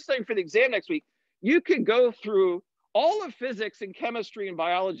 instead of studying for the exam next week, you could go through all of physics and chemistry and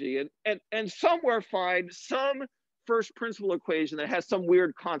biology and somewhere find some first principle equation that has some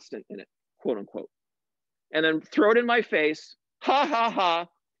weird constant in it, quote unquote, and then throw it in my face, ha, ha, ha,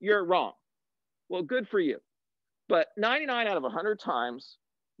 you're wrong. Well, good for you. But 99 out of 100 times,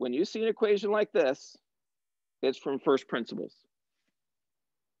 when you see an equation like this, it's from first principles.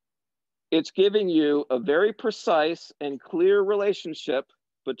 It's giving you a very precise and clear relationship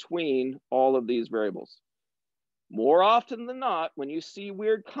between all of these variables. More often than not, when you see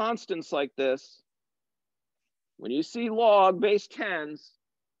weird constants like this, when you see log base 10s,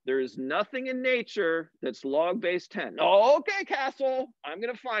 there is nothing in nature that's log base 10. Oh, okay, Castle, I'm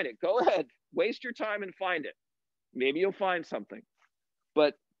going to find it. Go ahead, waste your time and find it. Maybe you'll find something.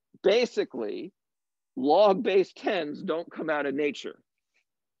 But basically, log base 10s don't come out of nature.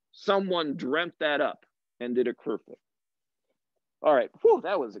 Someone dreamt that up and did a curve fit. All right, whew,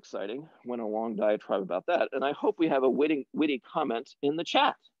 that was exciting. Went a long diatribe about that. And I hope we have a witty comment in the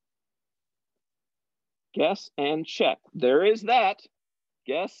chat. Guess and check. There is that.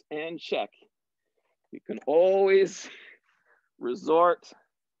 Guess and check. You can always resort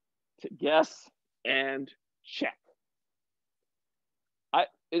to guess and check.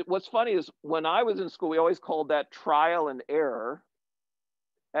 What's funny is when I was in school, we always called that trial and error.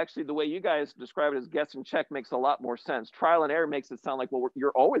 Actually, the way you guys describe it as guess and check makes a lot more sense. Trial and error makes it sound like, well,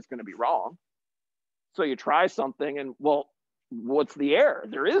 you're always going to be wrong. So you try something and, well, what's the error?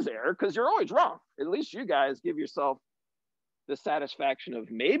 There is error because you're always wrong. At least you guys give yourself the satisfaction of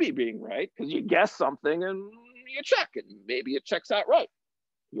maybe being right because you guess something and you check it. And maybe it checks out right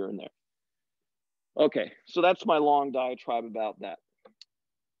here and there. Okay, so that's my long diatribe about that.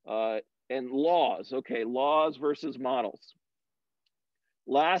 And laws. Okay, laws versus models.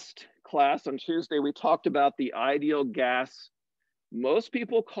 Last class on Tuesday, we talked about the ideal gas. Most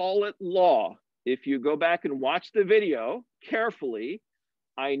people call it law. If you go back and watch the video carefully,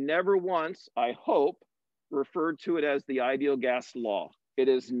 I never once, I hope, referred to it as the ideal gas law. It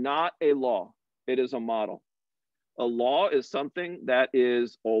is not a law. It is a model. A law is something that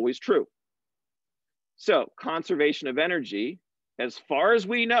is always true. So conservation of energy, As far as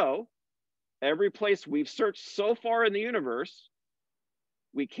we know, every place we've searched so far in the universe,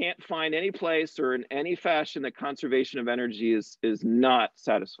 we can't find any place or in any fashion that conservation of energy is not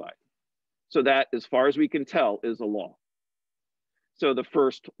satisfied. So that, as far as we can tell, is a law. So the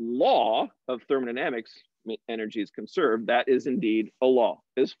first law of thermodynamics, energy is conserved, that is indeed a law,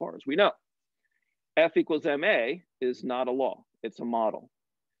 as far as we know. F equals ma is not a law, it's a model.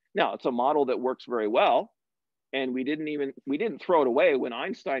 Now, it's a model that works very well, and we didn't throw it away when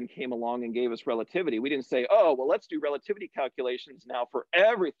Einstein came along and gave us relativity. We didn't say, oh, well, let's do relativity calculations now for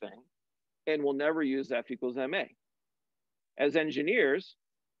everything, and we'll never use F equals ma. As engineers,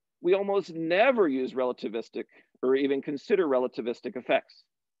 we almost never use relativistic or even consider relativistic effects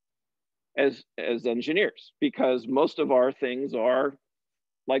as engineers, because most of our things are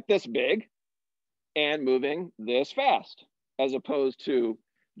like this big and moving this fast, as opposed to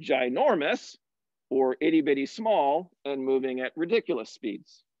ginormous or itty bitty small and moving at ridiculous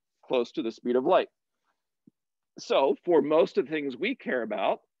speeds, close to the speed of light. So for most of the things we care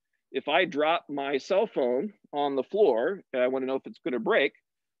about, if I drop my cell phone on the floor and I want to know if it's going to break,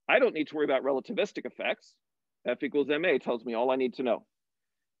 I don't need to worry about relativistic effects. F equals ma tells me all I need to know.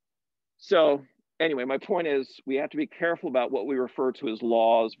 So anyway, my point is we have to be careful about what we refer to as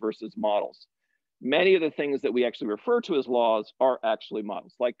laws versus models. Many of the things that we actually refer to as laws are actually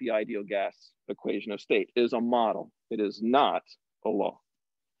models, like the ideal gas equation of state is a model. It is not a law,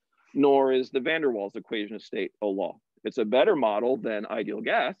 nor is the van der Waals equation of state a law. It's a better model than ideal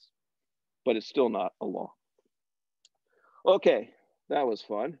gas, but it's still not a law. Okay, that was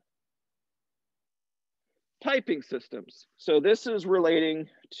fun. Piping systems. So this is relating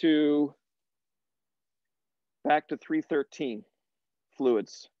to back to 313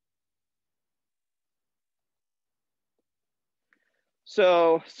 fluids.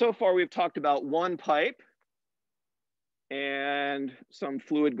 So far we've talked about one pipe and some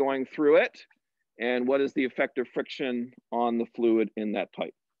fluid going through it, and what is the effect of friction on the fluid in that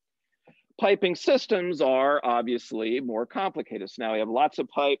pipe. Piping systems are obviously more complicated. So now we have lots of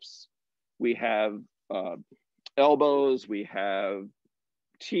pipes. We have elbows, we have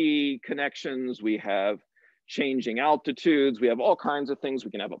T connections, we have changing altitudes, we have all kinds of things.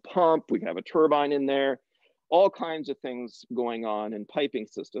 We can have a pump, we can have a turbine in there, all kinds of things going on in piping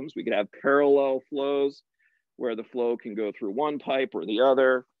systems. We could have parallel flows where the flow can go through one pipe or the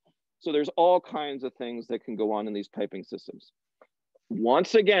other. So there's all kinds of things that can go on in these piping systems.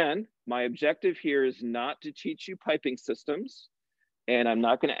 Once again, my objective here is not to teach you piping systems, and I'm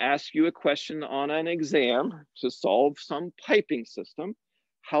not going to ask you a question on an exam to solve some piping system.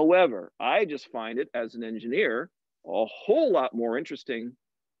 However, I just find it as an engineer a whole lot more interesting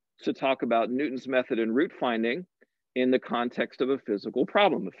to talk about Newton's method and root finding in the context of a physical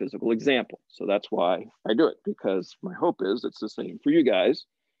problem, a physical example. So that's why I do it, because my hope is it's the same for you guys,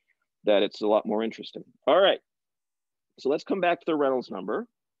 that it's a lot more interesting. All right, so let's come back to the Reynolds number.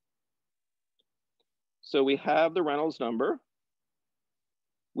 So we have the Reynolds number,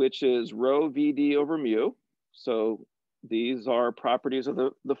 which is rho VD over mu. So these are properties of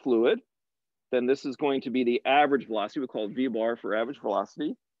the fluid. Then this is going to be the average velocity. We call it V bar for average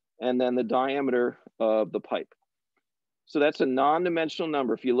velocity. And then the diameter of the pipe. So that's a non-dimensional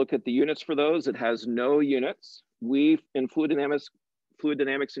number. If you look at the units for those, it has no units. We, in fluid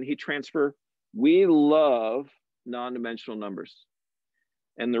dynamics and heat transfer, we love non-dimensional numbers.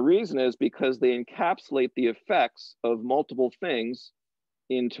 And the reason is because they encapsulate the effects of multiple things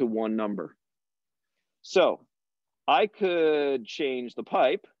into one number. So I could change the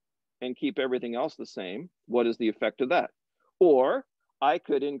pipe and keep everything else the same. What is the effect of that? Or I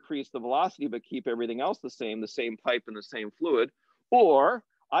could increase the velocity but keep everything else the same pipe and the same fluid. Or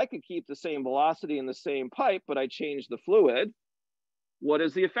I could keep the same velocity and the same pipe, but I change the fluid. What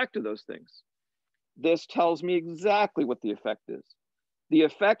is the effect of those things? This tells me exactly what the effect is. The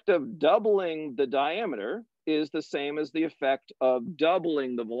effect of doubling the diameter is the same as the effect of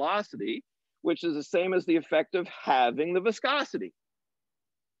doubling the velocity, which is the same as the effect of having the viscosity.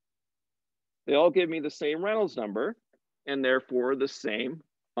 They all give me the same Reynolds number, and therefore the same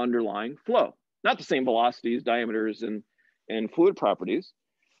underlying flow. Not the same velocities, diameters, and fluid properties,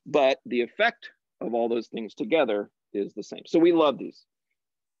 but the effect of all those things together is the same. So we love these.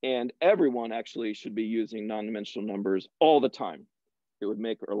 And everyone actually should be using non-dimensional numbers all the time. It would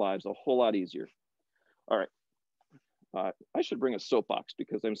make our lives a whole lot easier. All right. I should bring a soapbox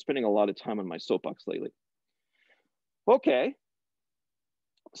because I'm spending a lot of time on my soapbox lately. Okay.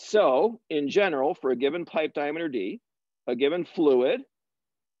 So in general, for a given pipe diameter D, a given fluid,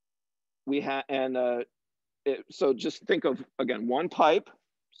 we have, so just think of, again, one pipe.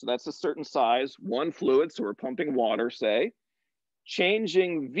 So that's a certain size, one fluid. So we're pumping water, say.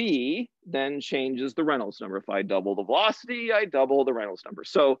 Changing V then changes the Reynolds number. If I double the velocity, I double the Reynolds number.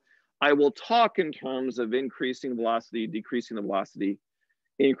 So I will talk in terms of increasing velocity, decreasing the velocity,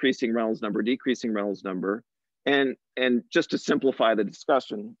 increasing Reynolds number, decreasing Reynolds number, and just to simplify the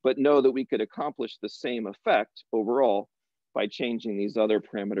discussion, but know that we could accomplish the same effect overall by changing these other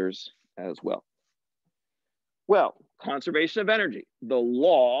parameters as well. Well, conservation of energy. The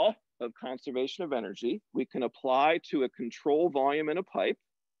law of conservation of energy we can apply to a control volume in a pipe.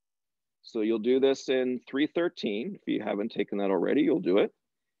 So you'll do this in 313. If you haven't taken that already, you'll do it.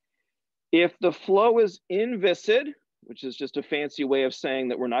 If the flow is inviscid, which is just a fancy way of saying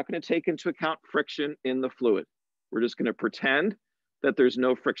that we're not going to take into account friction in the fluid. We're just going to pretend that there's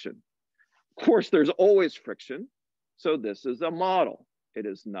no friction. Of course, there's always friction. So this is a model. It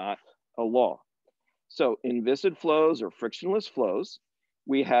is not a law. So inviscid flows or frictionless flows,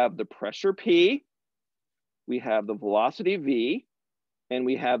 we have the pressure P, we have the velocity V, and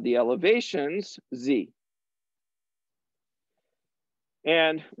we have the elevations Z.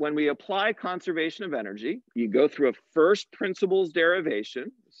 And when we apply conservation of energy, you go through a first principles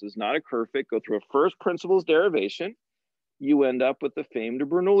derivation. This is not a curve fit. Go through a first principles derivation. You end up with the famed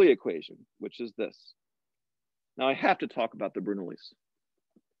Bernoulli equation, which is this. Now I have to talk about the Bernoullis.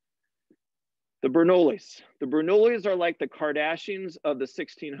 The Bernoullis are like the Kardashians of the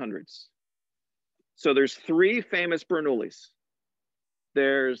 1600s. So there's three famous Bernoullis.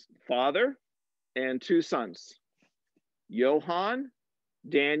 There's father and two sons, Johann,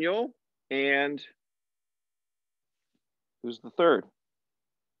 Daniel, and who's the third?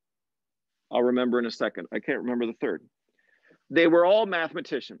 I'll remember in a second. I can't remember the third. They were all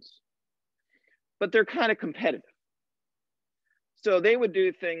mathematicians, but they're kind of competitive. So they would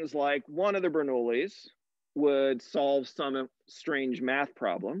do things like one of the Bernoullis would solve some strange math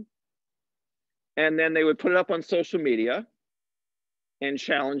problem, and then they would put it up on social media and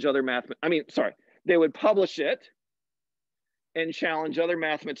challenge other they would publish it and challenge other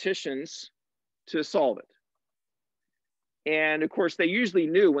mathematicians to solve it. And of course, they usually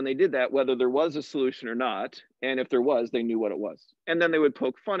knew when they did that whether there was a solution or not. And if there was, they knew what it was. And then they would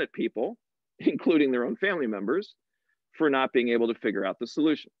poke fun at people, including their own family members, for not being able to figure out the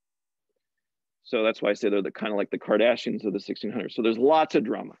solution. So that's why I say they're kind of like the Kardashians of the 1600s. So there's lots of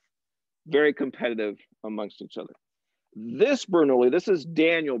drama, very competitive amongst each other. This Bernoulli, this is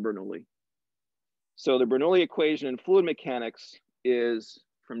Daniel Bernoulli. So the Bernoulli equation in fluid mechanics is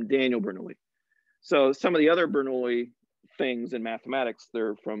from Daniel Bernoulli. So some of the other Bernoulli things in mathematics,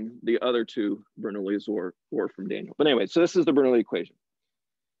 they're from the other two Bernoullis or from Daniel. But anyway, so this is the Bernoulli equation.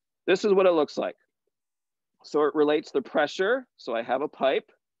 This is what it looks like. So it relates the pressure. So I have a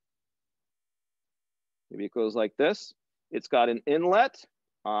pipe. Maybe it goes like this. It's got an inlet,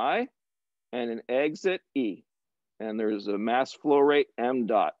 I, and an exit, E. And there's a mass flow rate, m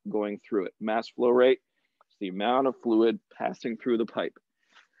dot, going through it. Mass flow rate is the amount of fluid passing through the pipe.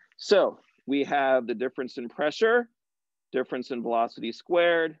 So we have the difference in pressure, difference in velocity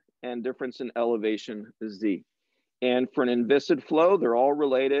squared, and difference in elevation, Z. And for an inviscid flow, they're all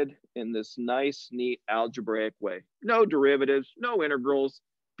related in this nice, neat algebraic way. No derivatives, no integrals,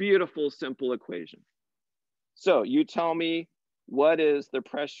 beautiful, simple equation. So you tell me, what is the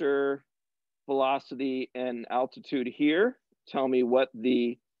pressure, velocity, and altitude here? Tell me what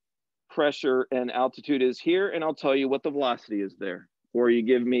the pressure and altitude is here, and I'll tell you what the velocity is there. Or you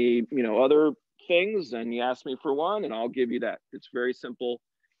give me, other things, and you ask me for one, and I'll give you that. It's very simple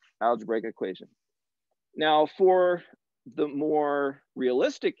algebraic equation. Now, for the more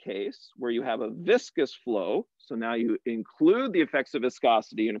realistic case, where you have a viscous flow, so now you include the effects of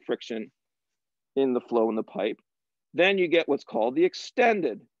viscosity and friction in the flow in the pipe, then you get what's called the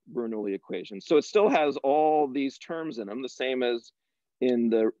extended Bernoulli equation. So it still has all these terms in them, the same as in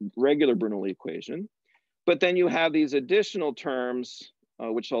the regular Bernoulli equation. But then you have these additional terms,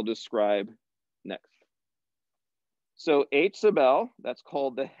 which I'll describe next. So H sub L, that's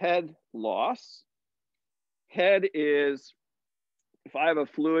called the head loss. Head is, if I have a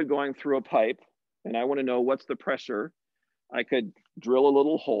fluid going through a pipe and I want to know what's the pressure, I could drill a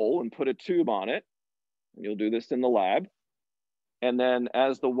little hole and put a tube on it. And you'll do this in the lab. And then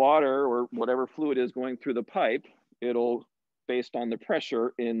as the water or whatever fluid is going through the pipe, it'll, based on the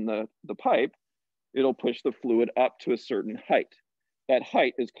pressure in the pipe, it'll push the fluid up to a certain height. That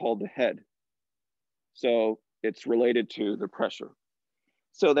height is called the head. So it's related to the pressure.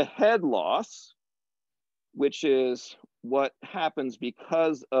 So the head loss, which is what happens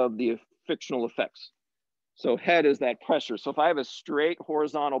because of the frictional effects. So head is that pressure. So if I have a straight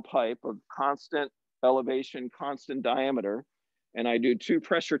horizontal pipe of constant elevation, constant diameter, and I do two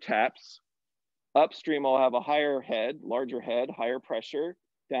pressure taps, Upstream, I'll have a higher head, larger head, higher pressure.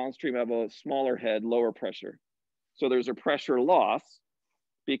 Downstream, I have a smaller head, lower pressure. So there's a pressure loss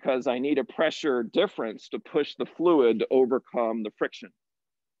because I need a pressure difference to push the fluid to overcome the friction.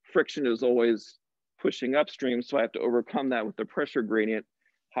 Friction is always pushing upstream, so I have to overcome that with the pressure gradient,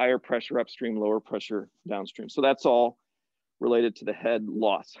 higher pressure upstream, lower pressure downstream. So that's all related to the head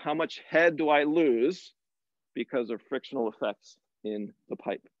loss. How much head do I lose because of frictional effects in the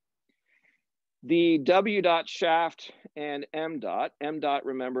pipe? The W dot shaft and M dot,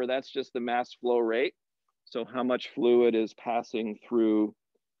 remember, that's just the mass flow rate. So how much fluid is passing through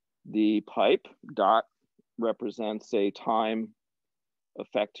the pipe. Dot represents a time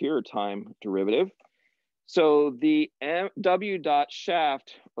effect here, or time derivative. So the W dot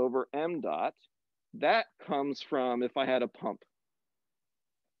shaft over M dot, that comes from if I had a pump.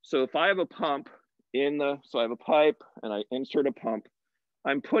 So if I have a pump so I have a pipe and I insert a pump,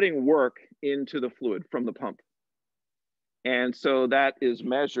 I'm putting work into the fluid from the pump. And so that is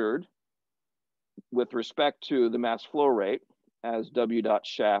measured with respect to the mass flow rate as W dot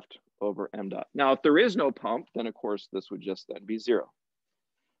shaft over M dot. Now, if there is no pump, then of course this would just then be 0.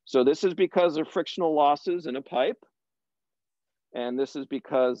 So this is because of frictional losses in a pipe. And this is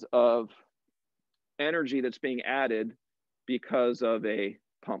because of energy that's being added because of a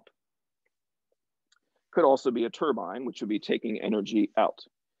pump. Could also be a turbine, which would be taking energy out.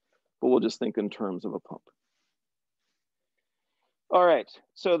 But we'll just think in terms of a pump. All right,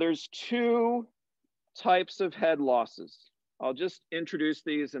 so there's 2 types of head losses. I'll just introduce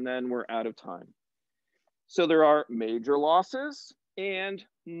these and then we're out of time. So there are major losses and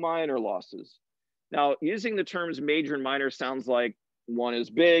minor losses. Now, using the terms major and minor sounds like one is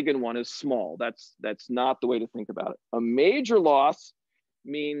big and one is small. That's not the way to think about it. A major loss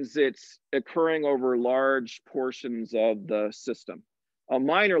means it's occurring over large portions of the system. A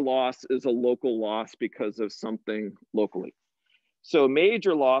minor loss is a local loss because of something locally. So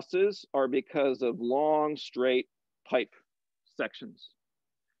major losses are because of long, straight pipe sections.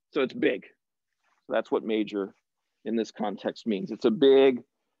 So it's big. So that's what major in this context means. It's a big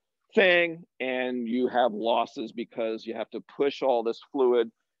thing, and you have losses because you have to push all this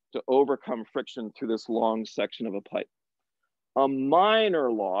fluid to overcome friction through this long section of a pipe. A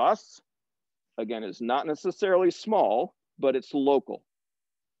minor loss, again, is not necessarily small, but it's local.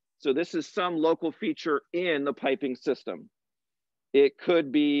 So this is some local feature in the piping system. It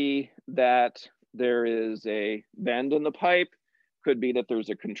could be that there is a bend in the pipe, could be that there's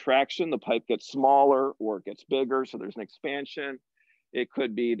a contraction, the pipe gets smaller or it gets bigger, so there's an expansion. It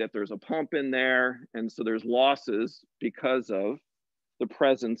could be that there's a pump in there, and so there's losses because of the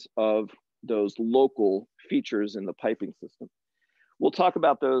presence of those local features in the piping system. We'll talk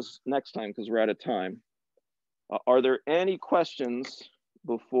about those next time because we're out of time. Are there any questions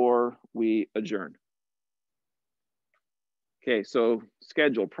before we adjourn? Okay, so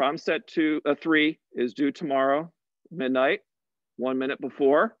schedule. Problem set 3 is due tomorrow, midnight, 1 minute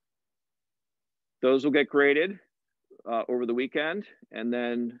before. Those will get graded over the weekend, and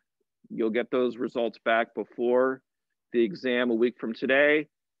then you'll get those results back before the exam a week from today.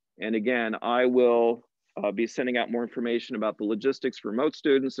 And again, I will be sending out more information about the logistics for remote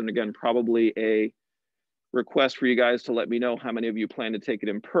students. And again, probably a request for you guys to let me know how many of you plan to take it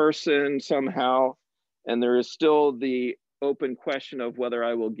in person somehow. And there is still the open question of whether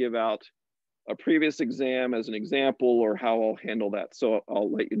I will give out a previous exam as an example or how I'll handle that. So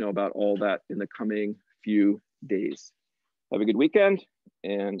I'll let you know about all that in the coming few days. Have a good weekend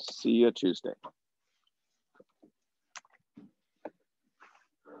and see you Tuesday.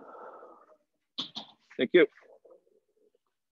 Thank you.